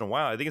that once in a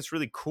while, I think it's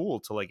really cool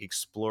to like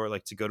explore,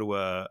 like to go to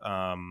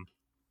a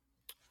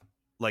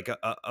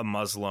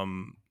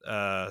Muslim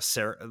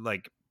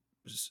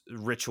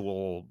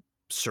ritual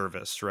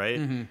service, right?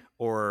 Mm-hmm.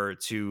 Or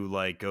to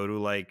like go to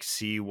like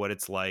see what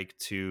it's like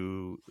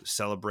to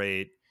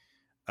celebrate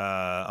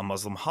a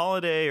Muslim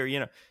holiday,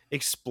 or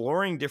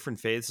exploring different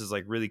faiths is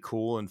like really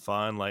cool and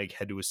fun. Like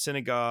head to a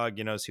synagogue,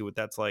 see what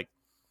that's like.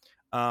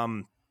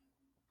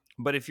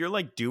 But if you're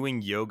like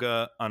doing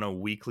yoga on a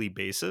weekly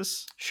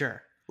basis,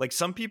 sure. Like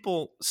some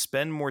people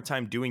spend more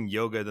time doing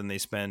yoga than they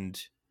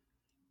spend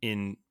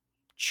in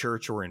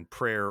church or in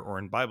prayer or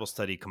in Bible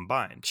study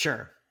combined.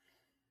 Sure.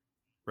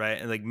 Right.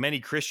 And like many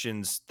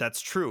Christians, that's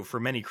true for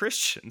many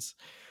Christians.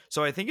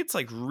 So I think it's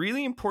like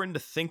really important to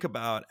think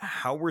about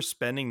how we're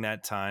spending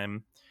that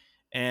time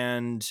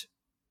and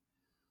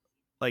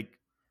like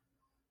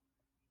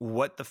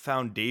what the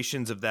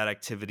foundations of that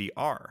activity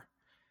are.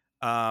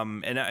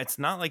 And it's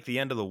not like the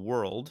end of the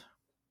world.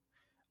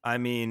 I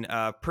mean,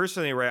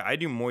 personally, right, I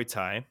do Muay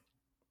Thai,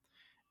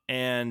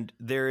 and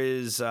there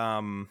is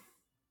like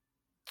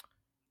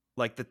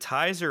the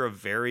Thais are a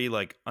very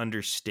like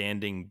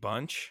understanding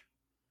bunch.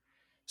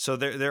 So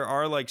there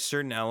are like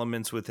certain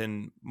elements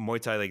within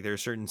Muay Thai, like there are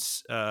certain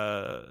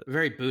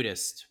very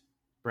Buddhist,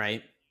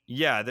 right?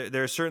 Yeah,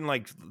 there are certain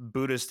like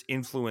Buddhist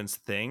influenced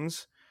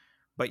things,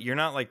 but you're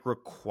not like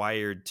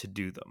required to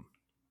do them.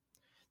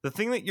 The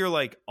thing that you're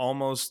like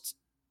almost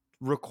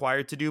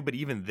required to do, but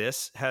even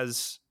this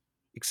has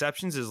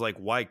exceptions, is like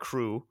Wai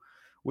Kru,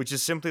 which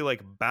is simply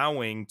like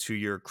bowing to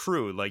your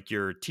crew, like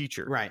your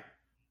teacher.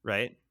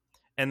 Right.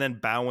 And then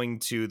bowing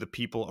to the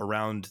people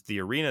around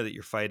the arena that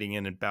you're fighting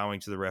in, and bowing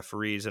to the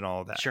referees and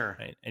all of that. Sure.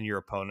 Right? And your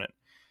opponent.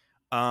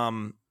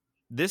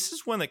 This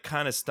is one that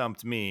kind of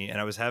stumped me, and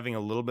I was having a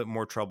little bit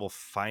more trouble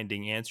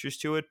finding answers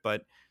to it.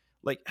 But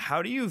like,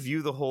 how do you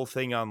view the whole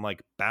thing on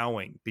like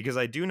bowing? Because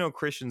I do know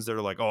Christians that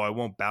are like, oh, I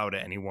won't bow to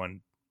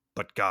anyone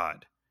but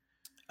God.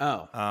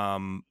 Oh.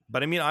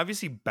 But I mean,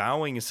 obviously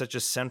bowing is such a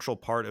central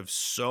part of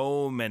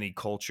so many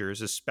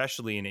cultures,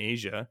 especially in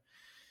Asia,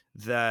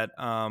 that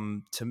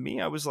to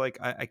me, I was like,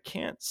 I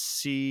can't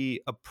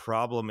see a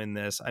problem in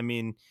this. I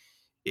mean,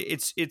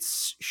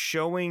 it's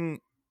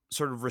showing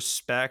sort of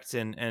respect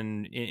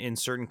and in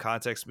certain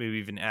contexts, maybe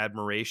even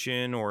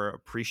admiration or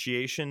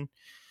appreciation.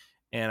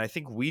 And I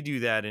think we do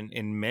that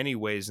in many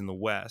ways in the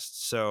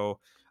West. So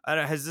I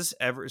don't know, has this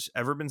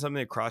ever been something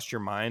that crossed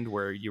your mind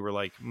where you were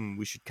like,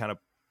 we should kind of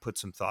put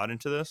some thought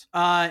into this?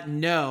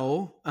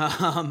 No.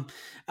 I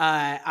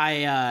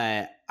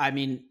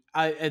mean,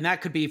 and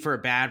that could be for a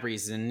bad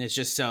reason. It's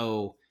just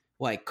so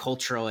like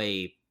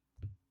culturally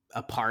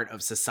a part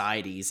of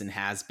societies and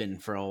has been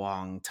for a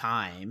long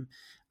time.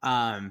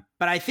 But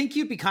I think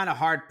you'd be kind of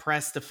hard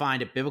pressed to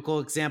find a biblical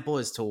example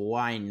as to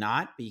why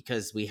not,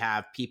 because we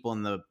have people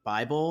in the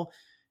Bible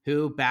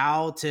who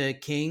bow to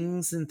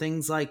kings and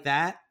things like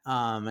that.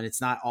 And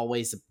it's not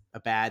always a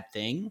bad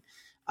thing.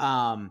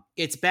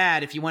 It's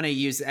bad if you want to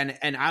use,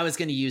 and I was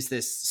going to use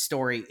this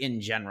story in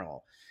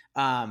general.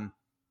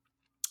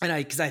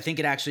 Because I think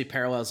it actually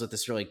parallels with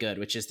this really good,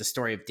 which is the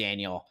story of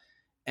Daniel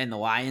and the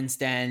lion's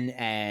den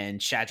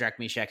and Shadrach,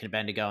 Meshach, and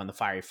Abednego in the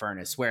fiery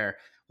furnace, where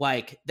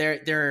like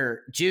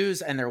they're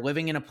Jews and they're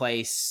living in a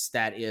place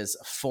that is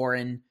a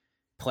foreign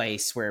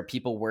place where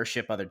people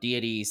worship other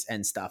deities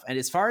and stuff. And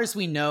as far as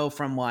we know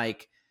from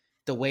like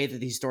the way that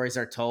these stories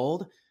are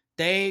told,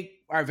 they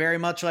are very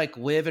much like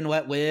live and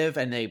let live,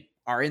 and they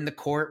are in the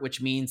court,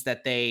 which means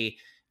that they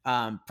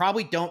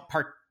probably don't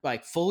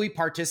fully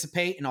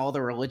participate in all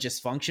the religious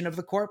function of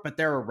the court, but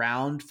they're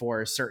around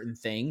for certain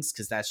things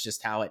because that's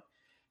just how it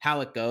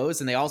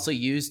goes. And they also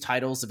use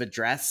titles of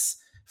address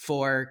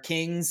for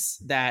kings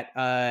that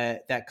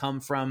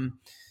come from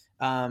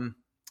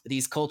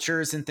these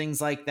cultures and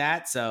things like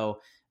that.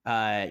 So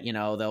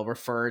they'll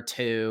refer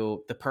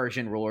to the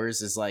Persian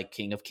rulers as like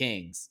King of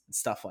Kings and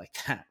stuff like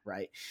that,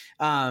 right?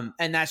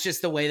 And that's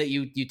just the way that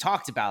you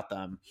talked about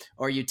them,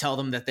 or you tell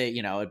them that they,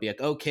 it'd be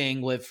like, "Oh,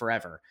 King, live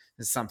forever,"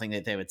 is something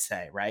that they would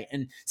say, right?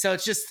 And so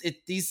it's just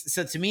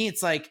So to me,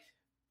 it's like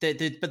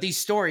but these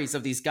stories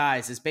of these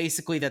guys is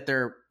basically that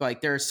they're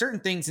like, there are certain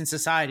things in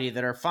society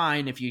that are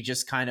fine if you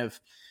just kind of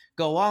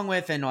go along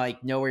with and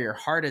like know where your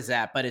heart is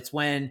at, but it's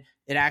when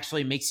it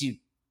actually makes you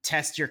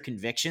test your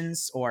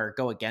convictions or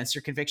go against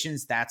your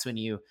convictions, that's when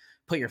you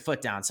put your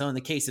foot down. So in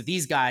the case of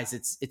these guys,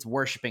 it's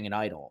worshiping an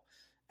idol,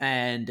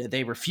 and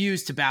they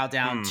refuse to bow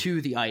down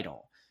to the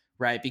idol,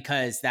 right?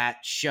 Because that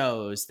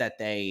shows that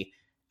they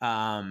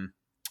are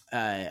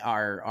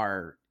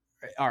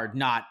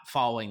not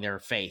following their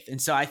faith. And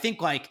so I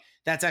think like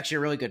that's actually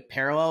a really good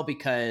parallel,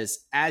 because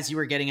as you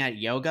were getting at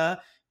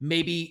yoga,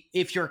 maybe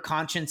if your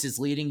conscience is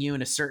leading you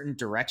in a certain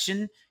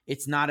direction,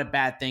 it's not a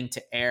bad thing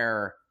to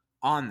err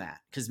on that,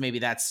 because maybe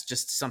that's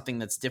just something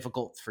that's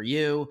difficult for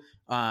you,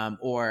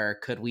 or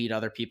could lead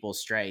other people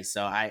astray.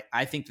 So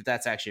I think that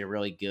that's actually a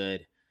really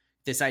good,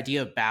 this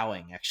idea of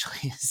bowing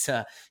actually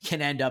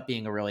can end up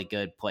being a really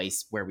good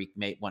place where we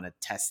may want to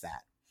test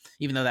that,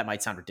 even though that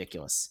might sound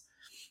ridiculous.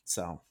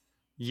 So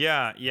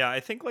yeah, I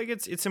think like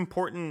it's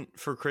important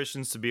for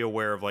Christians to be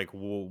aware of like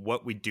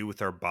what we do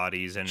with our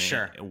bodies and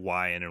Sure.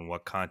 why and in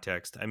what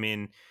context. I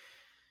mean,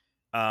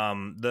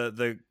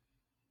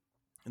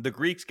 the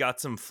Greeks got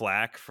some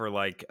flack for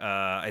like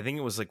I think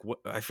it was like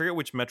I forget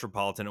which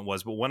metropolitan it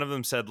was, but one of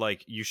them said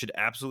like you should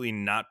absolutely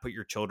not put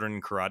your children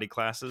in karate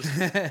classes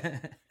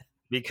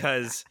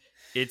because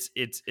it's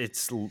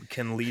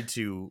can lead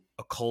to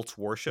occult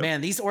worship. Man,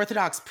 these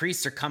Orthodox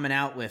priests are coming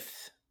out with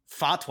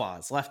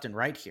fatwas left and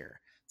right here.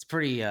 It's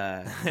pretty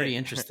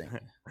interesting.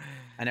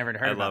 I never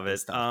heard about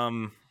this stuff.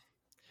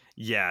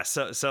 Yeah,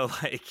 so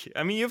like,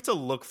 I mean, you have to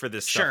look for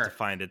this stuff to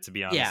find it, to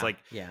be honest.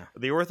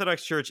 The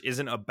Orthodox Church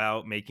isn't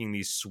about making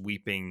these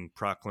sweeping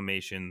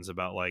proclamations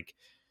about like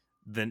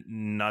the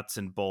nuts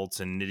and bolts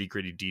and nitty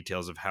gritty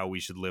details of how we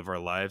should live our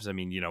lives. I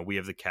mean, we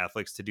have the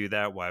Catholics to do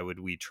that. Why would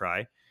we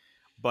try?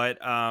 But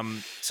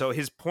so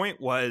his point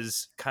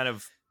was kind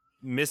of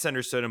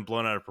misunderstood and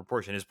blown out of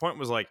proportion. His point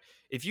was like,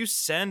 if you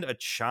send a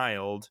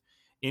child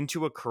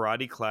into a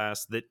karate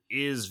class that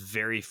is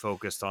very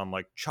focused on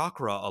like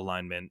chakra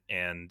alignment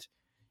and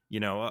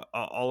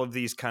all of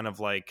these kind of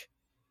like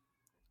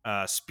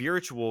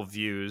spiritual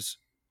views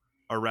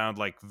around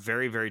like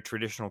very, very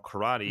traditional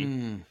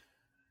karate,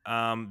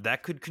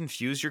 that could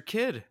confuse your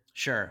kid.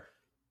 Sure.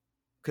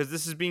 Because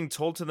this is being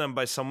told to them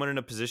by someone in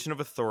a position of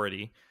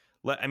authority.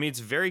 I mean, it's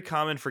very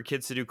common for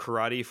kids to do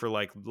karate for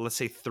like, let's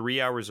say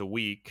 3 hours a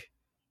week,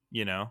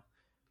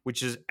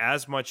 which is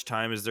as much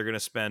time as they're going to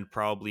spend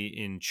probably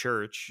in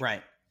church,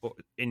 right?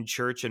 In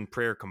church and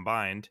prayer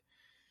combined.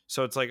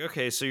 So it's like,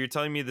 okay, so you're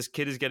telling me this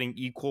kid is getting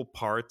equal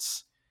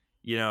parts,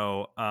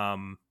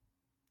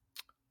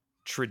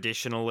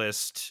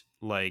 traditionalist,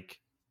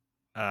 like,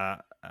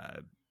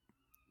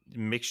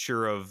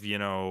 mixture of,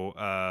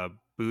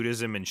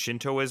 Buddhism and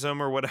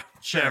Shintoism or whatever,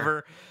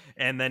 sure.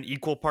 And then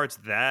equal parts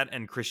that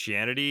and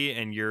Christianity.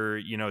 And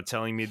you're,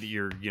 telling me that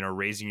you're,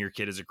 raising your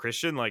kid as a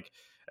Christian, like,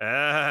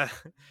 that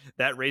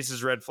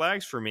raises red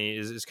flags for me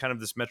is kind of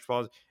this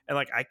metropolitan, and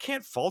like I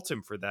can't fault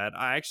him for that.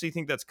 I actually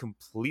think that's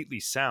completely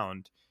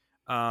sound.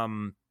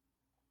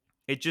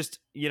 It just,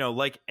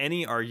 like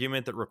any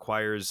argument that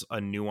requires a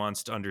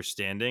nuanced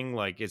understanding,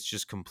 like it's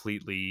just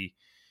completely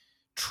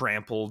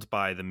trampled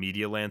by the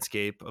media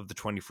landscape of the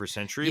 21st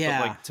century. Yeah.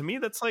 But like to me,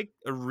 that's like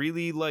a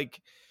really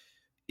like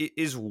it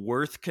is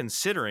worth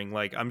considering.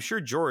 Like I'm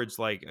sure George,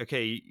 like,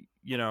 okay,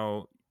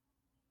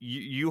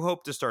 you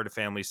hope to start a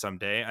family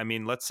someday. I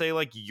mean, let's say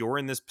like you're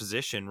in this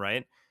position,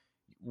 right?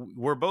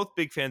 We're both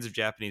big fans of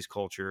Japanese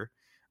culture.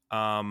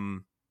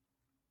 If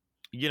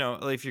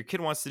your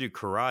kid wants to do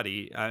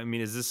karate, I mean,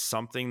 is this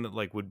something that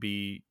like would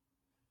be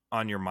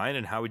on your mind,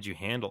 and how would you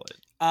handle it?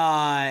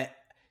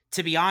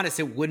 To be honest,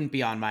 it wouldn't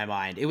be on my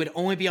mind. It would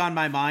only be on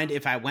my mind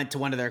if I went to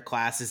one of their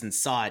classes and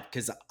saw it,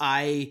 because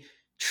I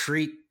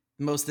treat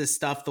most of this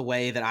stuff the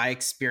way that I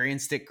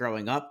experienced it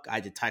growing up. I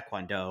did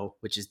Taekwondo,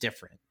 which is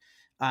different.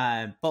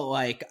 But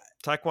like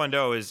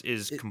Taekwondo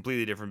is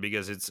completely different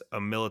because it's a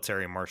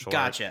military martial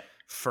art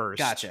first.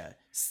 Gotcha.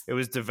 It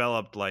was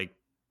developed like,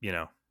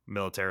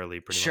 militarily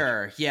pretty much.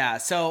 Sure. Yeah.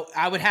 So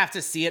I would have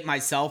to see it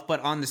myself,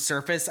 but on the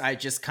surface, I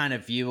just kind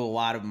of view a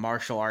lot of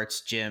martial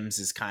arts gyms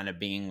as kind of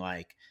being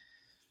like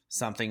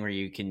something where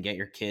you can get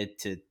your kid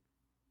to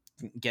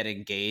get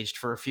engaged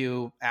for a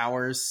few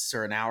hours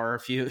or an hour,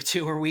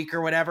 two a week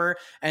or whatever.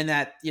 And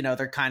that,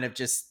 they're kind of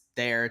just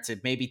there to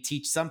maybe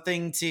teach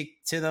something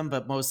to them,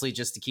 but mostly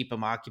just to keep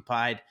them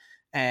occupied.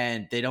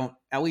 and they don't,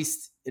 at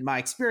least in my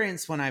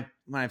experience, when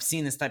I've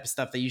seen this type of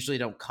stuff, they usually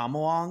don't come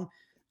along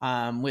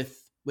with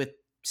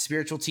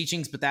spiritual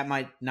teachings, but that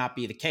might not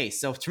be the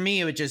case. So to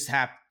me, it would just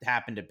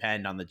happen to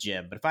depend on the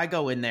gym. But if I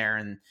go in there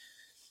and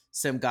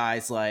some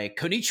guy's like,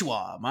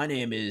 "Konnichiwa, my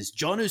name is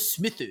Jonas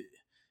Smithu,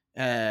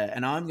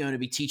 and I'm going to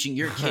be teaching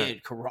your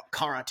kid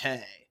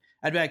karate,"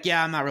 I'd be like,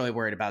 "Yeah, I'm not really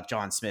worried about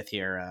John Smith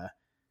here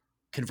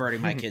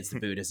converting my kids to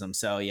Buddhism.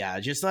 So yeah,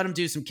 just let him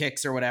do some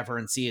kicks or whatever,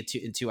 and see it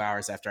in 2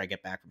 hours after I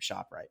get back from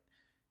ShopRite."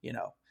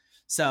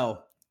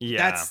 So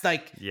that's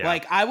like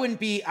I wouldn't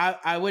be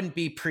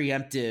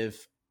preemptive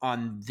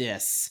on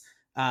this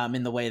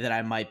in the way that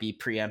I might be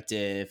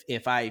preemptive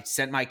if I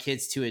sent my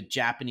kids to a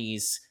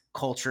Japanese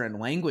culture and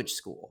language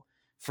school,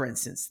 for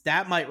instance.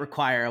 That might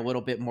require a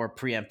little bit more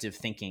preemptive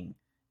thinking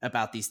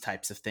about these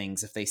types of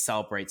things if they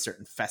celebrate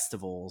certain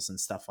festivals and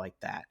stuff like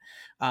that.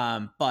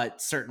 But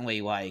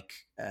certainly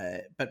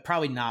but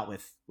probably not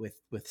with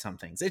some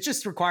things. It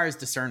just requires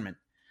discernment.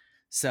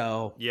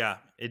 So yeah,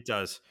 it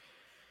does.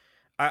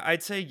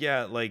 I'd say,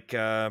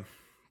 the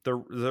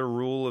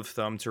rule of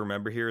thumb to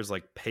remember here is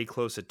like pay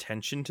close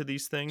attention to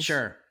these things.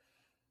 Sure.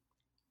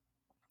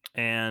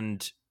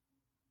 And,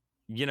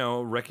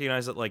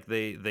 recognize that like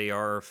they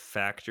are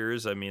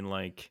factors. I mean,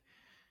 like,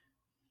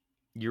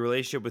 your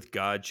relationship with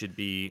God should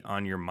be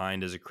on your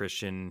mind as a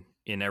Christian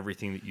in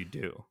everything that you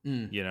do,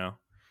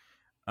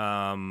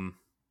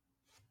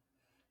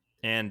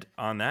 and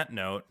on that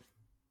note,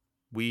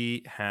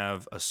 we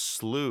have a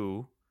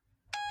slew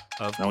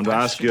of I want to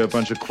ask you a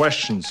bunch of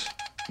questions,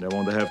 and I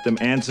want to have them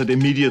answered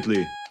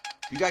immediately.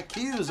 You got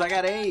Q's, I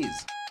got A's.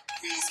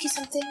 Can I ask you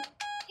something?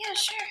 Yeah,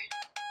 sure.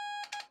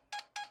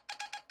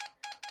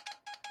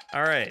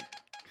 All right.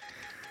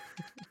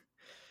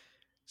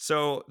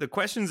 So the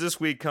questions this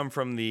week come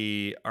from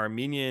the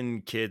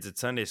Armenian kids at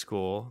Sunday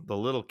school, the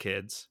little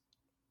kids.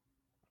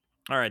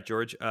 All right,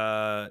 George.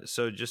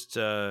 So just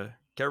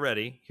get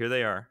ready. Here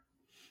they are.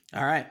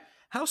 All right.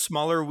 How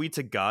small are we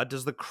to God?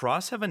 Does the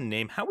cross have a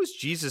name? How was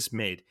Jesus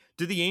made?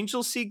 Do the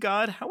angels see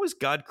God? How was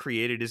God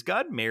created? Is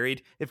God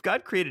married? If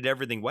God created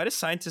everything, why do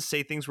scientists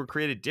say things were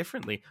created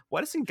differently? Why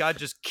doesn't God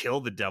just kill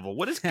the devil?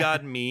 What does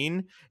God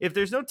mean? If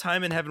there's no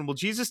time in heaven, will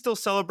Jesus still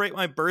celebrate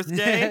my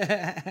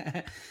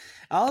birthday?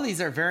 All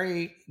these are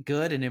very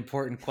good and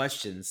important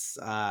questions.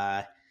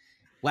 Wow,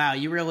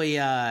 you really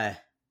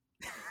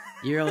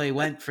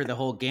went for the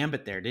whole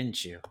gambit there,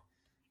 didn't you?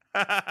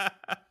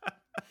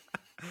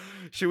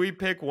 Should we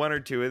pick one or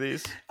two of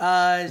these?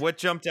 What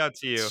jumped out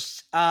to you?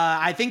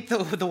 I think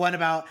the one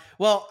about,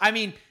 well, I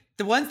mean,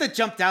 the ones that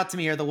jumped out to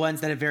me are the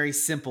ones that have very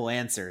simple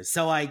answers.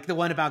 So like the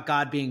one about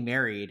God being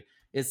married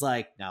is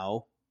like,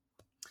 no.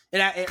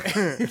 But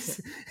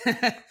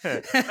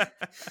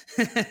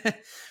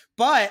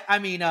I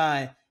mean,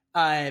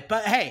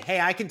 but hey,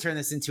 I can turn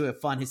this into a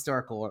fun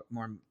historical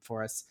more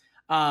for us.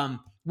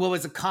 What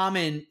was a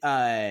common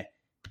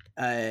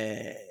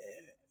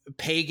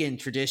pagan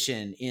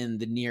tradition in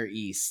the Near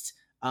East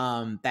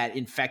that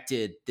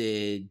infected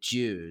the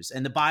Jews,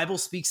 and the Bible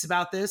speaks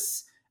about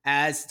this,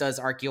 as does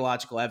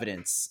archaeological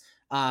evidence.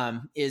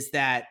 Is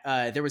that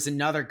there was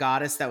another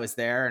goddess that was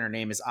there, and her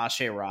name is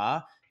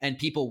Asherah, and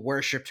people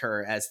worshipped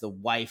her as the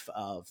wife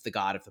of the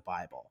God of the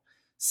Bible.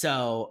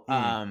 So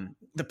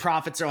the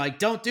prophets are like,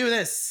 "Don't do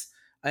this,"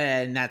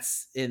 and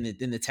that's in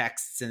the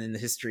texts and in the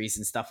histories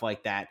and stuff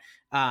like that.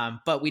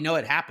 But we know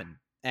it happened,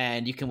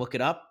 and you can look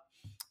it up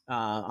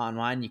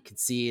online. You can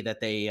see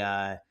that they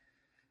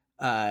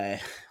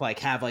like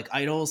have like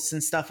idols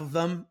and stuff of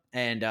them,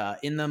 and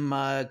in them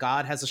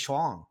God has a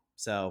schlong.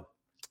 So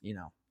you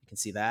can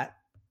see that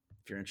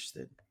if you're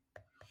interested.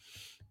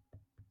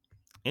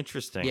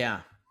 Interesting.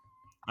 Yeah.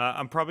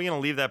 I'm probably gonna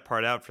leave that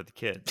part out for the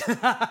kids.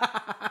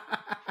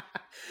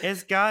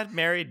 Is God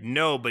married?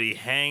 No, but he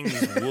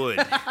hangs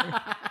wood.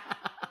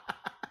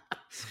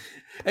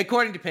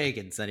 According to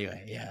pagans,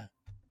 anyway. Yeah.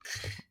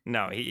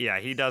 No,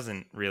 he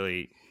doesn't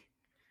really.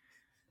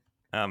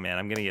 Oh man,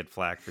 I'm gonna get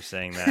flack for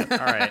saying that. All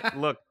right,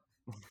 look.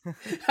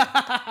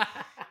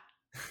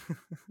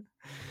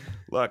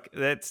 Look,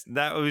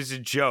 that was a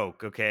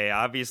joke, okay?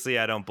 Obviously,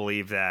 I don't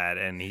believe that,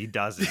 and he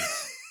doesn't.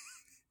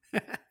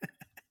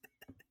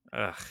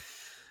 Ugh.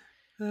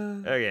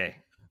 Okay.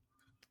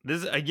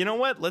 This, you know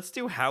what? Let's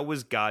do how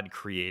was God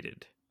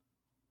created?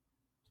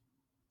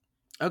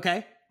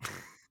 Okay.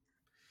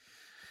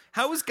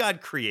 How was God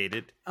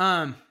created?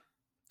 I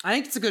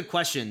think it's a good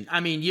question.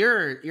 I mean,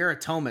 you're a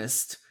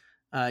Thomist.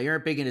 You're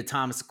big into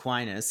Thomas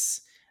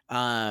Aquinas.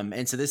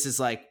 And so this is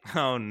like,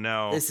 oh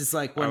no, this is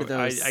like one of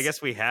those. I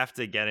guess we have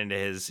to get into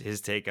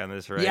his take on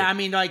this, right? Yeah, I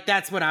mean, like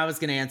that's what I was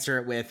going to answer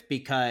it with,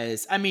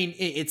 because I mean,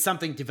 it's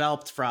something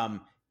developed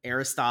from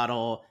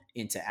Aristotle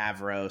into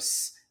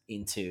Averroes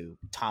into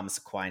Thomas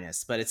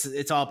Aquinas, but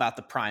it's all about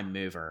the prime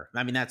mover.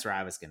 I mean, that's where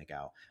I was going to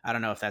go. I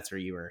don't know if that's where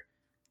you were.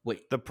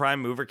 Wait, the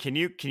prime mover. Can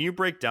you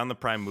break down the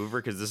prime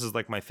mover? Because this is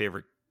like my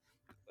favorite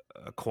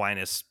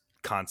Aquinas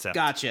concept.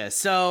 Gotcha.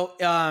 So,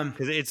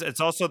 because it's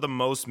also the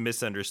most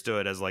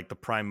misunderstood as like the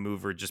prime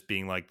mover just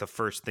being like the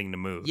first thing to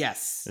move.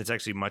 yes. It's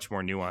actually much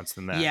more nuanced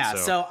than that. Yeah,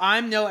 so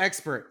I'm no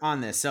expert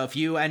on this. So if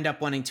you end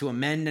up wanting to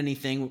amend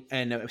anything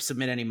and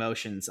submit any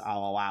motions,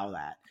 I'll allow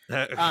that.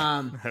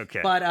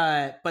 Okay.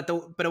 But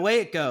the way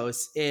it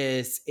goes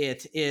is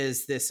it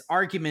is this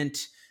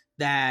argument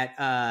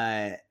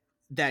that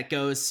that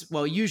goes,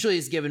 well, usually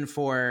is given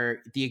for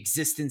the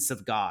existence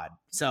of God.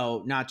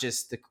 So not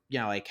just the,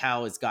 like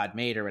how is God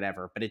made or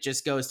whatever, but it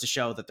just goes to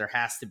show that there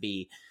has to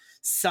be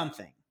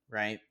something,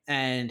 right?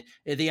 And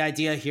the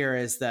idea here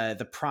is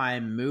the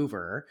prime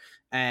mover,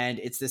 and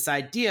it's this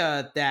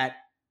idea that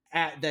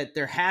that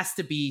there has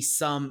to be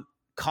some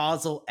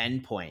causal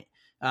endpoint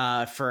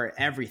for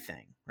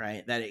everything,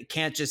 right? That it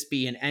can't just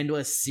be an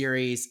endless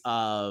series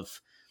of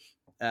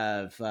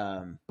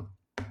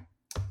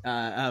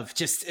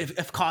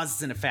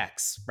causes and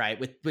effects, right?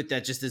 With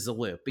that just as a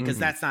loop, because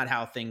that's not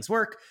how things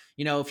work.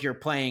 If you're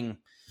playing,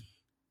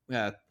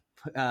 I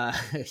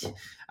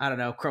don't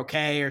know,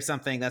 croquet or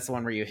something, that's the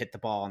one where you hit the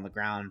ball on the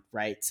ground,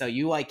 right? So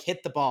you like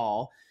hit the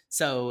ball.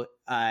 So,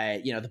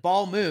 the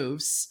ball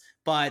moves,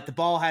 but the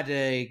ball had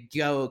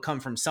to come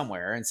from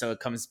somewhere. And so it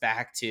comes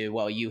back to,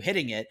 well, you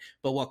hitting it,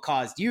 but what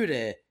caused you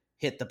to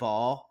hit the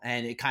ball?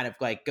 And it kind of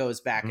like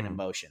goes back in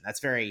motion. That's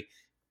very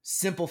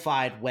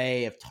simplified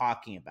way of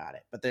talking about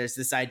it. But there's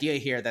this idea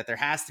here that there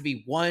has to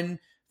be one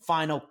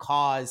final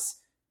cause,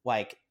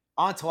 like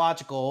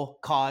ontological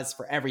cause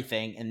for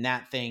everything, and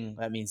that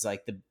means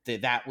like the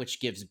that which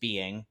gives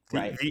being,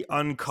 right? The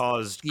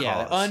uncaused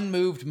cause. The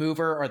unmoved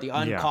mover, or the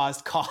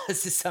uncaused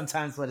cause is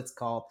sometimes what it's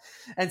called.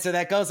 And so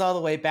that goes all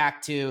the way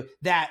back to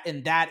that,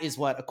 and that is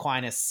what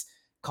Aquinas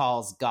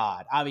calls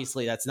God.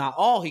 Obviously that's not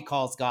all he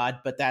calls God,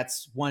 but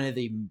that's one of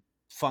the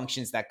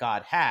functions that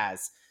God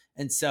has.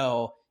 And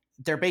so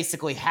there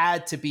basically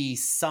had to be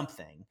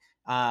something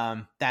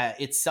that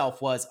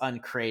itself was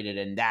uncreated,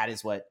 and that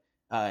is what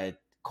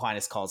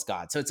Aquinas calls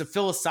God. So it's a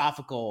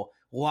philosophical,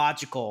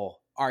 logical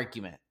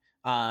argument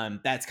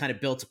that's kind of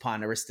built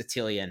upon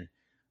Aristotelian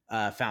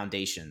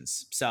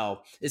foundations.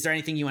 So is there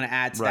anything you want to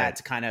add to that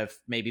to kind of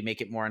maybe make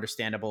it more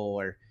understandable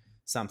or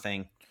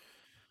something?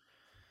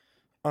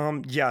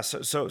 Yeah.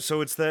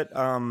 So it's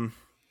that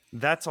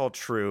that's all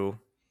true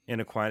in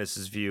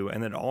Aquinas's view,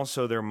 and then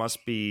also there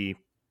must be,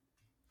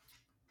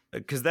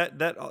 because that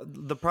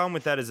the problem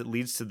with that is it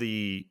leads to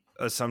the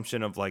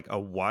assumption of like a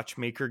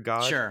watchmaker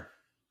God. Sure.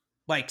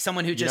 Like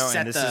someone who just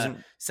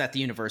set the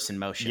universe in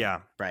motion.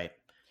 Yeah. Right.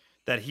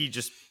 That he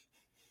just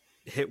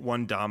hit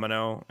one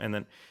domino, and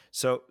then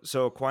so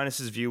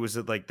Aquinas's view was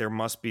that like there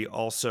must be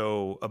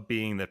also a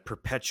being that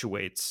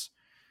perpetuates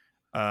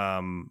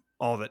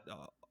all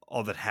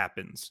that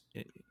happens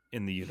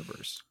in the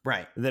universe.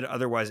 Right. And that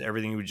otherwise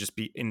everything would just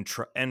be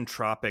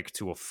entropic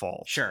to a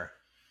fault. Sure.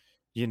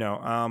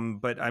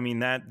 But I mean,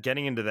 that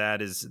getting into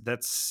that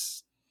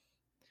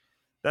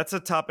that's a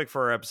topic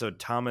for our episode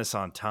Thomas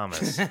on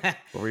Thomas,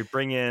 where we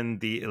bring in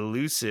the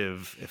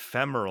elusive,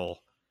 ephemeral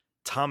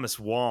Thomas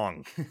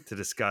Wong to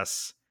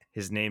discuss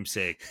his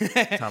namesake,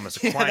 Thomas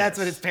Aquinas. Yeah, that's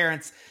what his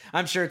parents,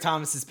 I'm sure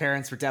Thomas's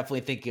parents were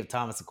definitely thinking of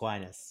Thomas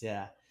Aquinas.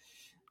 Yeah.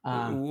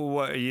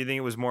 What, you think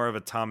it was more of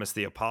a Thomas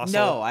the Apostle?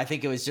 No, I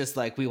think it was just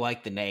like, we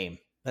like the name.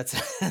 That's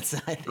I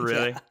think,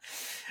 really? Yeah.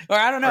 Or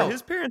I don't know. Are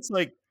his parents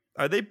like,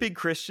 are they big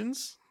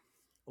Christians?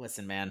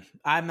 Listen, man,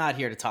 I'm not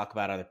here to talk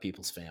about other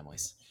people's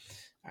families.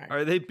 All right.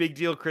 Are they big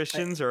deal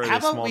Christians, or are they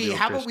small deal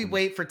How Christians? about we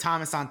wait for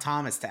Thomas on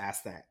Thomas to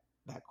ask that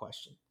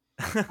question?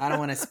 I don't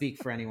want to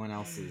speak for anyone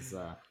else's.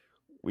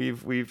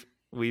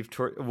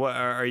 What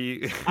are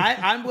you?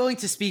 I'm willing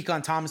to speak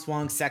on Thomas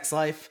Wong's sex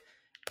life.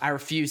 I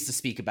refuse to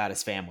speak about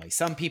his family.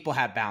 Some people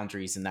have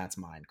boundaries, and that's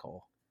mine,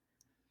 Cole.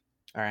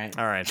 All right,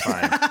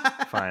 fine.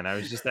 Fine. I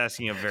was just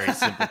asking a very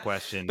simple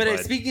question. But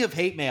speaking of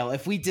hate mail,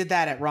 if we did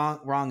that at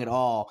wrong at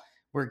all,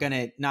 we're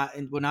gonna not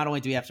only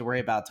do we have to worry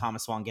about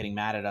Thomas Wong getting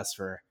mad at us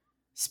for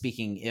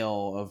speaking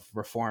ill of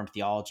Reformed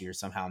theology or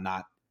somehow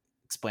not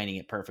explaining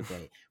it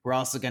perfectly, we're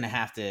also gonna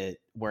have to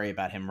worry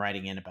about him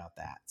writing in about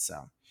that.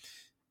 So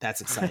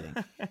that's exciting.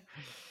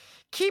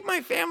 Keep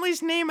my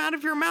family's name out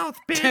of your mouth,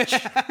 bitch.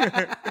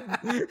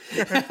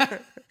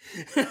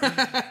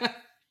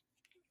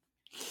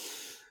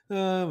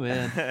 Oh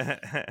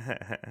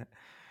man.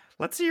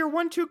 Let's see your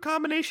 1-2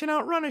 combination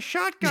outrun a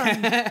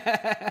shotgun.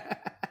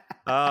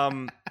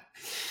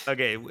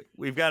 Okay,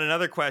 we've got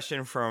another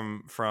question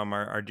from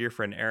our dear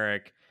friend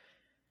Eric.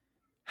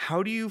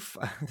 How do you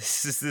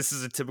this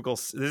is a typical,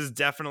 this is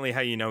definitely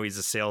how you know he's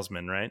a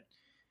salesman, right?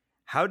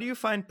 How do you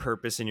find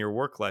purpose in your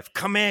work life?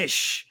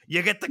 Commish!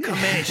 You get the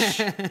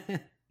commish.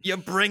 You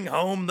bring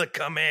home the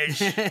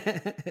commish.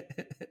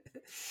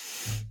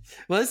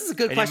 Well, this is a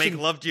good question. You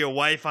make love to your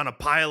wife on a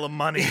pile of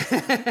money.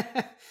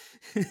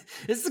 This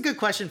is a good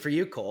question for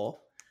you,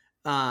 Cole.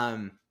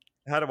 How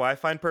do I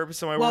find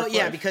purpose in my work life? Well,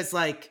 yeah, because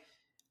like,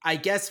 I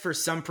guess for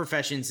some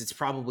professions, it's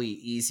probably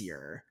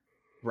easier,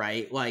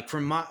 right? Like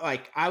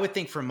I would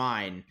think for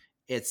mine,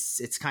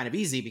 it's kind of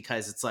easy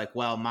because it's like,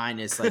 well, mine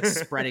is like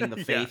spreading the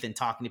faith and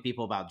talking to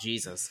people about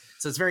Jesus.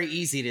 So it's very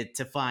easy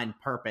to find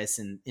purpose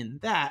in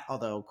that,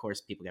 although of course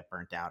people get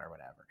burnt out or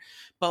whatever.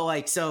 But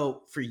like,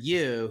 so for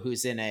you,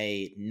 who's in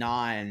a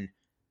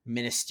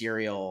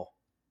non-ministerial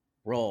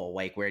role,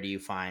 like what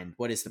is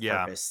the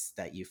purpose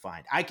that you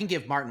find? I can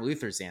give Martin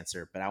Luther's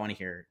answer, but I want to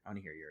hear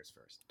yours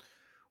first.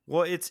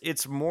 Well,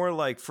 it's more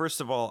like,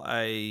 first of all,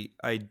 I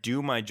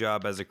do my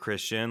job as a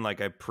Christian. Like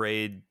I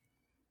prayed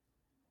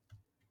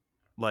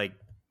like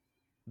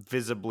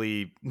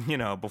visibly,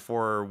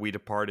 before we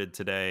departed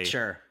today.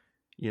 Sure.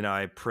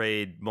 I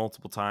prayed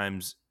multiple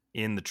times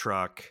in the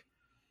truck.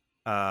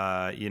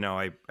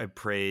 I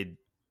prayed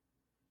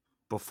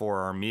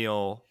before our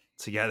meal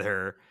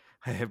together.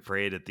 I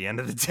prayed at the end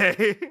of the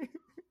day.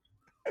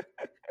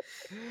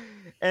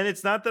 And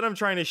it's not that I'm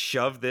trying to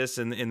shove this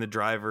in the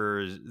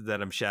driver that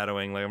I'm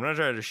shadowing. Like, I'm not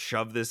trying to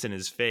shove this in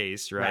his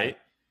face, right?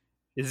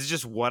 This is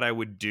just what I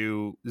would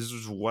do. This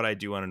is what I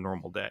do on a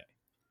normal day.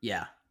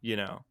 Yeah.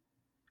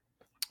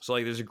 So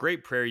like, there's a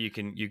great prayer you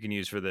can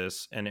use for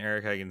this, and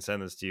Eric, I can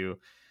send this to you.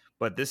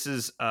 But this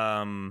is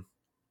the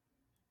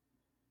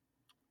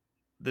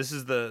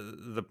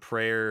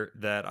prayer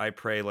that I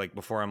pray like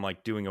before I'm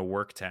like doing a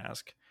work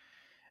task,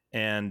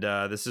 and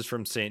this is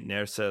from Saint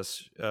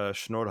Nerses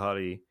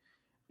Snorhari,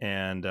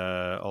 and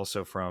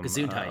also from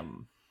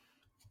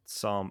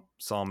Psalm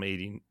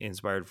 80,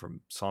 inspired from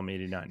Psalm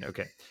 89.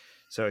 Okay,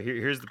 so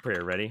here's the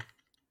prayer. Ready?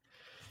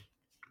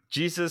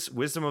 Jesus,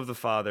 wisdom of the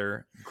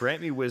Father,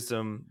 grant me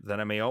wisdom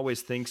that I may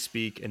always think,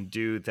 speak, and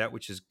do that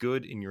which is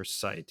good in your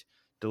sight.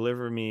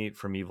 Deliver me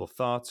from evil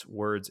thoughts,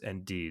 words,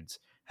 and deeds.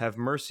 Have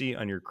mercy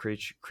on your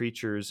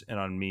creatures and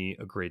on me,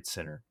 a great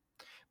sinner.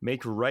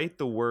 Make right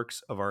the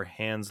works of our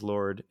hands,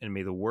 Lord, and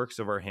may the works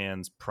of our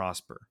hands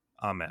prosper.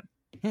 Amen.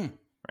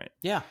 Right.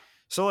 Yeah.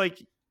 So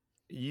like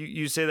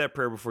you say that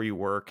prayer before you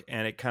work,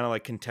 and it kind of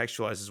like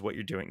contextualizes what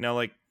you're doing. Now,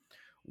 like,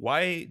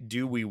 why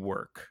do we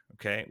work?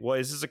 Okay. Well,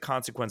 this is a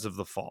consequence of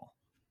the fall.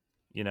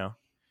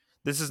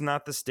 This is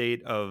not the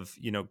state of,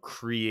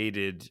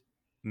 created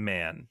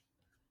man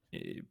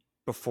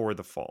before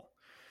the fall.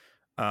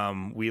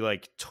 We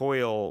like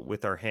toil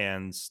with our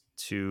hands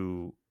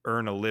to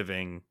earn a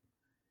living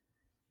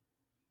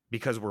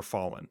because we're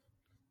fallen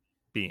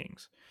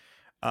beings.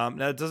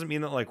 Now, it doesn't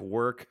mean that like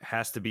work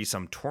has to be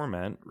some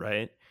torment,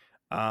 right?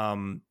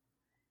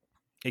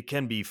 It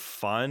can be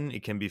fun.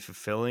 It can be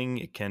fulfilling.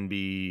 It can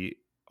be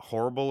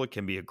horrible. It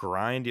can be a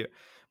grind.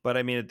 But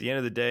I mean, at the end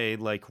of the day,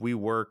 like, we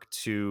work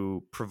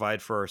to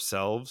provide for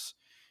ourselves,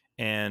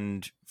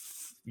 and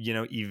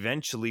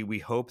eventually we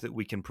hope that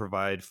we can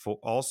provide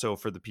also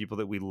for the people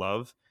that we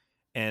love,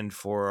 and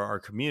for our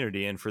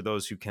community, and for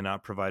those who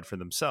cannot provide for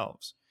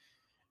themselves.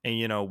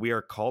 And we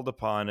are called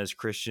upon as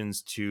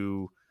Christians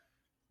to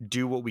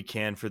do what we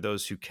can for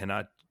those who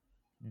cannot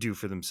do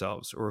for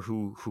themselves, or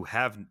who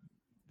have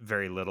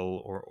very little,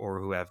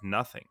 or who have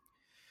nothing.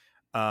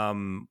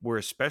 We're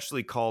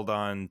especially called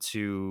on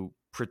to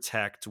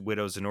protect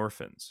widows and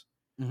orphans.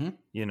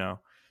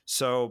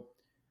 So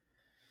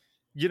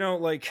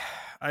like,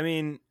 I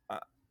mean,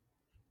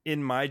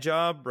 in my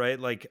job, right,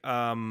 like,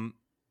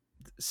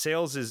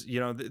 sales is,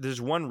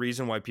 there's one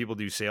reason why people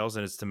do sales,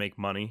 and it's to make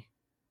money,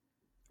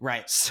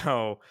 right?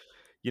 So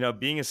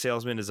being a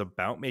salesman is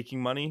about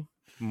making money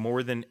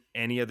more than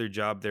any other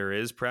job there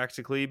is,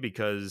 practically,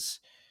 because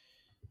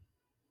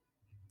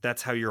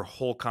that's how your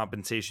whole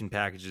compensation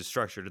package is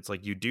structured. It's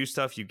like, you do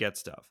stuff, you get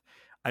stuff.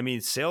 I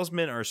mean,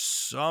 salesmen are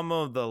some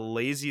of the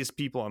laziest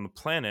people on the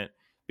planet,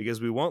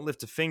 because we won't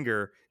lift a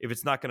finger if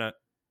it's not going to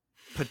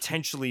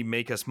potentially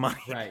make us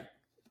money. Right.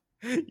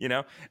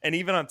 And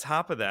even on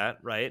top of that,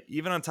 right,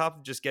 even on top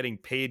of just getting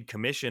paid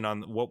commission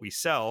on what we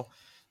sell,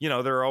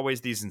 there are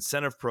always these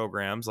incentive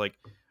programs. Like,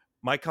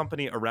 my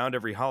company, around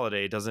every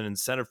holiday, does an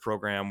incentive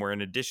program where,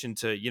 in addition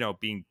to,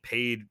 being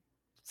paid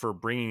for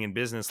bringing in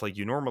business like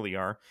you normally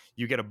are,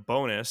 you get a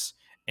bonus,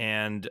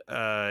 and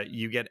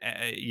you get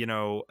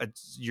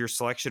your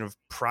selection of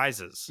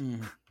prizes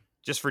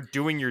just for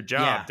doing your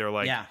job. Yeah, they're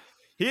like,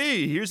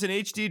 hey, here's an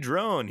HD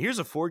drone, here's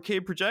a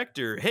 4K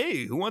projector,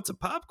 hey, who wants a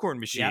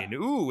popcorn machine?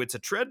 Ooh, it's a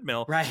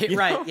treadmill. Right.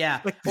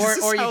 Yeah. Like,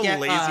 or you get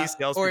lazy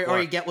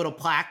or you get little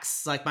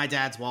plaques. Like, my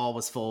dad's wall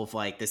was full of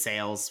like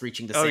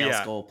reaching the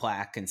sales goal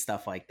plaque and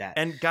stuff like that.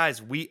 And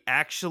guys, we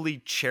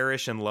actually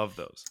cherish and love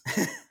those.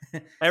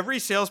 Every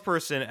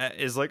salesperson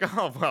is like,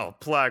 oh, well,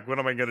 plaque, what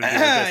am I going to do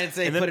with this?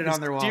 And put it on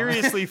their wall.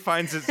 Mysteriously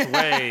finds its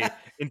way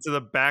into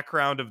the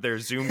background of their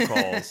Zoom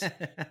calls,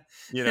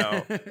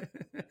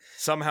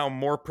 somehow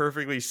more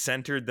perfectly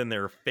centered than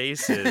their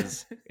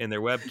faces in their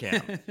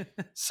webcam.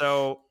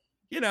 So,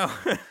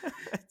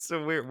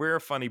 so we're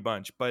a funny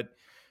bunch. But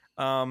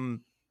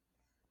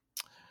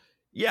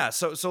yeah,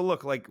 so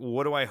look, like,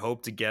 what do I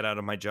hope to get out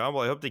of my job?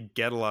 Well, I hope to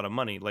get a lot of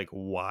money. Like,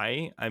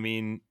 why? I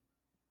mean,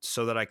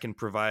 so that I can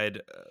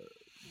provide,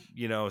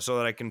 so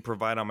that I can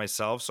provide on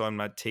myself, so I'm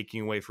not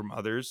taking away from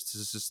others to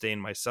sustain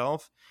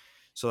myself,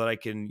 so that I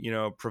can,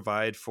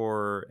 provide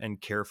for and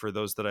care for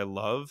those that I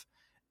love,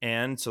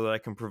 and so that I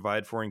can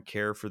provide for and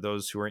care for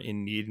those who are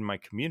in need in my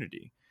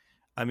community.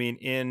 I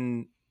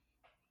mean,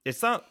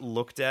 it's not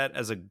looked at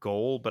as a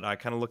goal, but I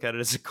kind of look at it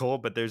as a goal.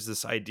 But there's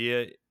this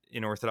idea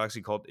in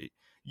Orthodoxy called,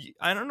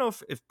 I don't know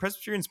if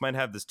Presbyterians might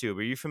have this too,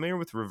 but are you familiar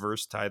with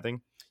reverse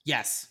tithing?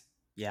 Yes.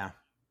 Yeah.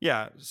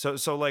 Yeah.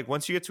 So like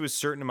once you get to a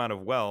certain amount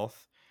of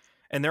wealth,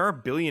 and there are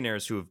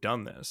billionaires who have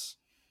done this.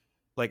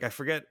 Like I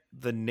forget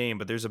the name,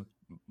 but there's a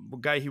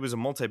guy, he was a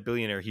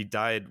multi-billionaire. He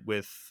died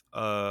with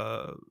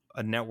a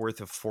net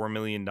worth of $4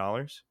 million.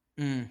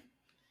 Mm.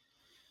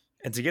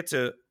 And to get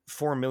to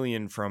 4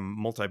 million from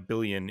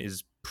multi-billion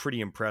is pretty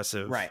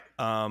impressive. Right.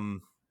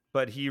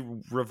 But he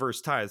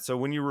reversed tithe. So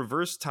when you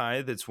reverse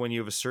tithe, it's when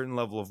you have a certain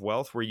level of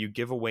wealth where you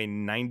give away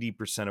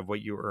 90% of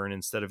what you earn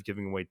instead of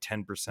giving away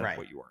 10% Right. of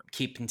what you earn.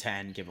 Keeping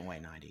 10, give away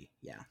 90.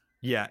 Yeah.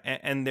 Yeah.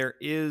 And there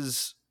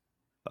is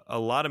a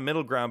lot of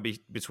middle ground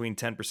between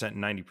 10%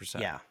 and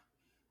 90%. Yeah.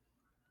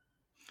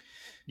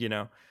 You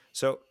know,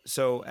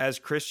 so as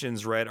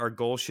Christians, right, our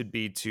goal should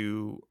be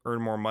to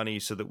earn more money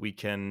so that we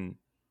can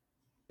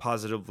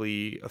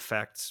positively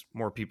affect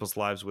more people's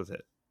lives with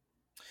it.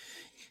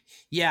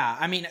 Yeah,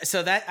 I mean,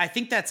 so that I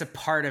think that's a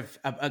part of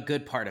a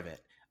good part of it.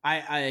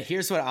 I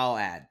here's what I'll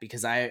add,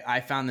 because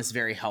I found this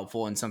very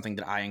helpful and something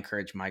that I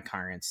encourage my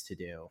congregants to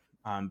do,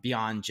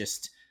 beyond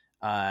just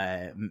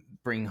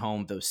bring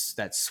home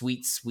that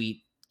sweet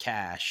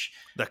cash.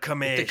 The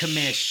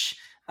commish.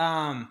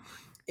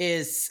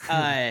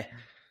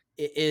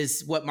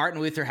 Is what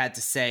Martin Luther had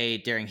to say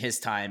during his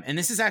time, and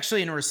this is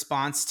actually in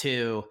response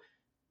to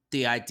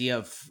the idea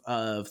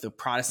of the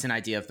Protestant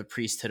idea of the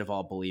priesthood of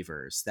all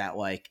believers, that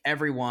like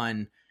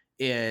everyone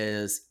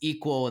is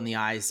equal in the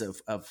eyes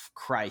of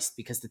Christ,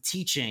 because the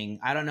teaching,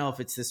 I don't know if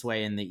it's this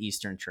way in the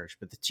Eastern Church,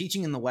 but the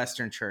teaching in the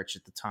Western Church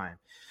at the time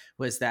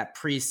was that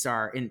priests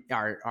are and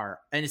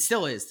it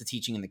still is the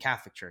teaching in the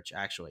Catholic Church,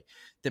 actually.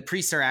 The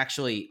priests are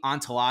actually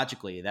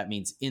ontologically, that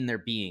means in their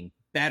being,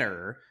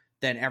 better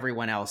than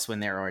everyone else when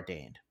they're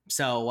ordained.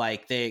 So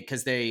like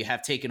because they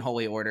have taken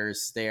holy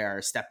orders, they are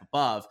a step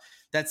above.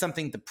 That's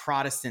something the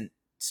Protestants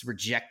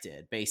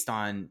rejected based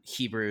on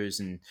Hebrews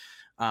and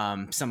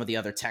some of the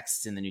other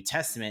texts in the New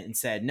Testament, and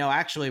said, no,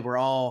 actually, we're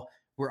all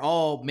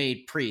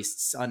made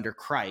priests under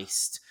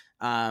Christ,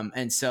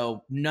 and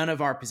so none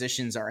of our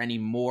positions are any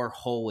more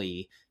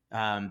holy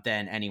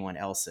than anyone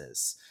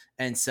else's.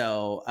 And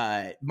so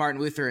Martin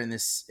Luther in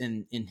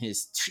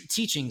his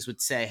teachings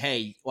would say,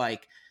 hey,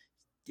 like,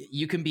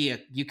 you can be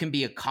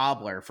a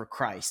cobbler for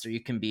Christ, or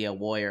you can be a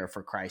lawyer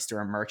for Christ, or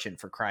a merchant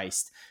for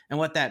Christ. And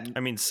what that,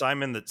 I mean,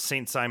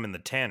 Saint Simon the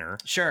Tanner,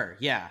 sure,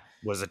 yeah,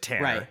 was a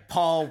tanner, right?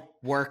 Paul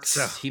works;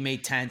 So. he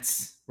made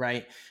tents,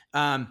 right?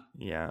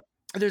 Yeah.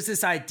 There's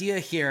this idea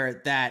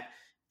here that,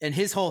 and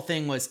his whole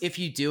thing was, if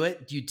you do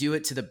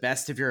it to the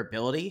best of your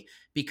ability,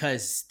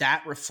 because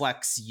that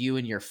reflects you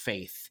and your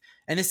faith.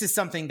 And this is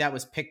something that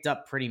was picked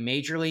up pretty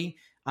majorly.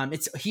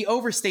 He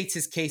overstates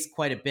his case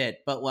quite a bit,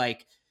 but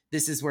like,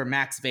 this is where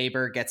Max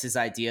Weber gets his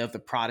idea of the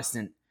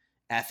Protestant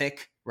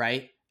ethic,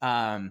 right?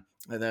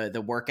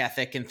 The work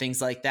ethic and things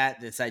like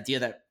that. This idea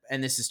that,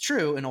 and this is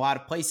true in a lot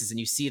of places, and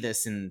you see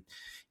this in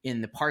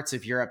the parts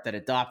of Europe that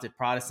adopted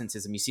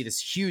Protestantism. You see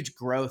this huge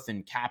growth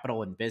in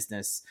capital and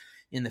business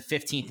in the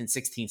 15th and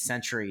 16th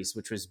centuries,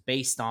 which was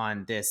based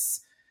on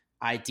this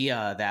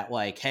idea that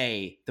like,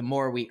 hey, the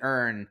more we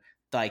earn,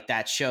 like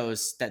that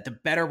shows that the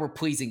better we're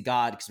pleasing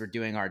God because we're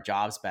doing our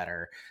jobs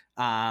better.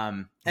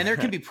 And there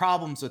can be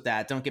problems with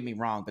that, don't get me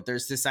wrong, but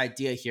there's this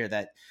idea here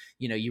that,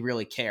 you know, you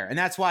really care. And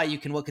that's why you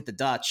can look at the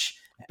Dutch.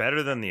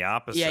 Better than the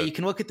opposite. Yeah, you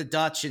can look at the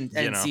Dutch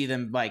and see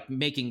them like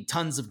making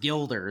tons of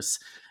guilders,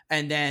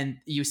 and then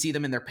you see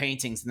them in their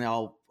paintings and they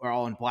all are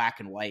all in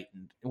black and white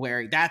and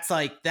wearing, that's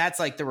like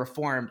the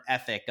Reformed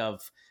ethic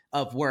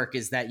of work,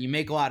 is that you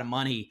make a lot of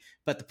money,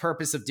 but the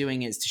purpose of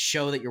doing it is to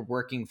show that you're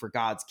working for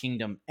God's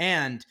kingdom,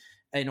 and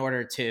in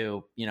order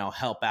to, you know,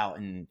 help out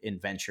in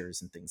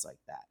ventures and things like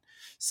that.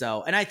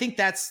 So, and I think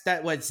that's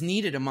what's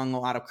needed among a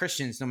lot of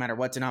Christians, no matter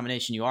what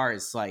denomination you are,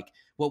 is like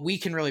what we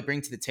can really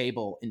bring to the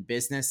table in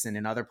business and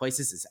in other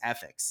places is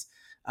ethics.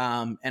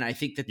 And I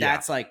think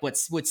that's like what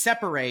would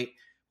separate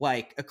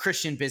like a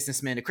Christian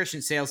businessman, a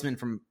Christian salesman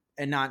from,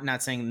 and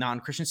not saying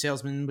non-Christian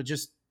salesman would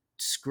just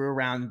screw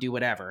around and do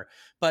whatever,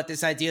 but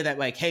this idea that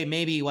like, hey,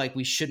 maybe like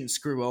we shouldn't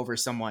screw over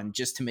someone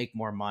just to make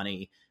more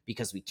money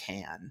because we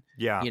can,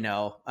 you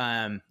know?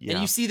 And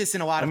you see this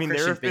in a lot of Christian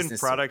there have business.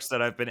 been products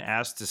that I've been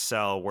asked to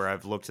sell where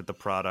I've looked at the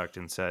product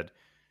and said,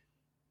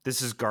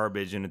 this is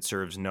garbage and it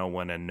serves no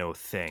one and no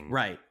thing.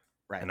 Right.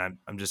 And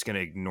I'm just going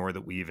to ignore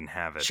that we even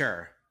have it.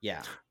 Sure.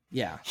 Yeah.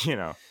 You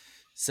know?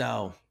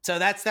 So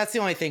that's the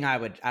only thing I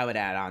would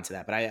add on to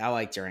that, but I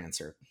liked your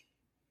answer.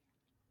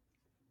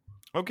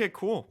 Okay,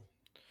 cool.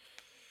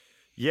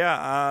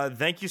 Yeah.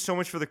 Thank you so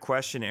much for the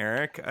question,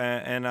 Eric.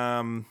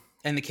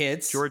 And the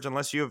kids, George,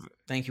 unless you have,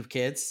 thank you,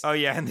 kids. Oh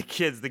yeah. And the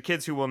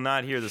kids who will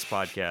not hear this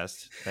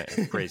podcast.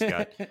 Praise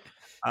God.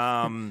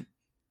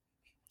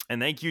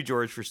 And thank you,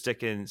 George, for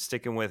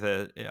sticking with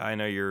it. I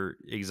know you're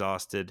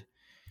exhausted.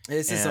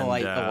 This is a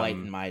light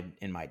in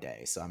my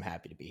day, so I'm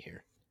happy to be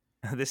here.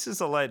 This is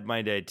a light in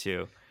my day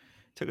too.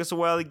 Took us a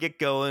while to get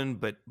going,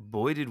 but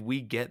boy, did we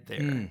get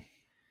there.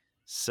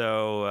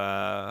 So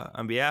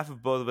on behalf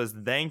of both of us,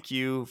 thank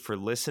you for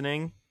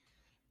listening.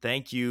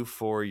 Thank you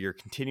for your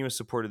continuous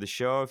support of the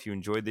show. If you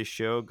enjoyed this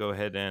show, go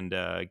ahead and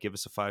give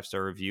us a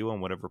 5-star review on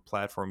whatever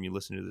platform you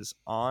listen to this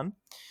on.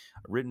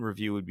 A written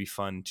review would be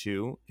fun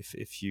too,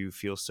 if you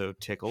feel so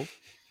tickled.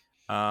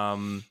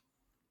 And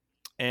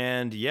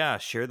yeah,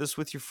 share this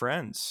with your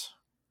friends.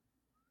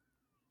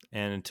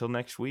 And until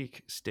next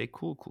week, stay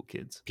cool, cool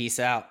kids. Peace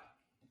out.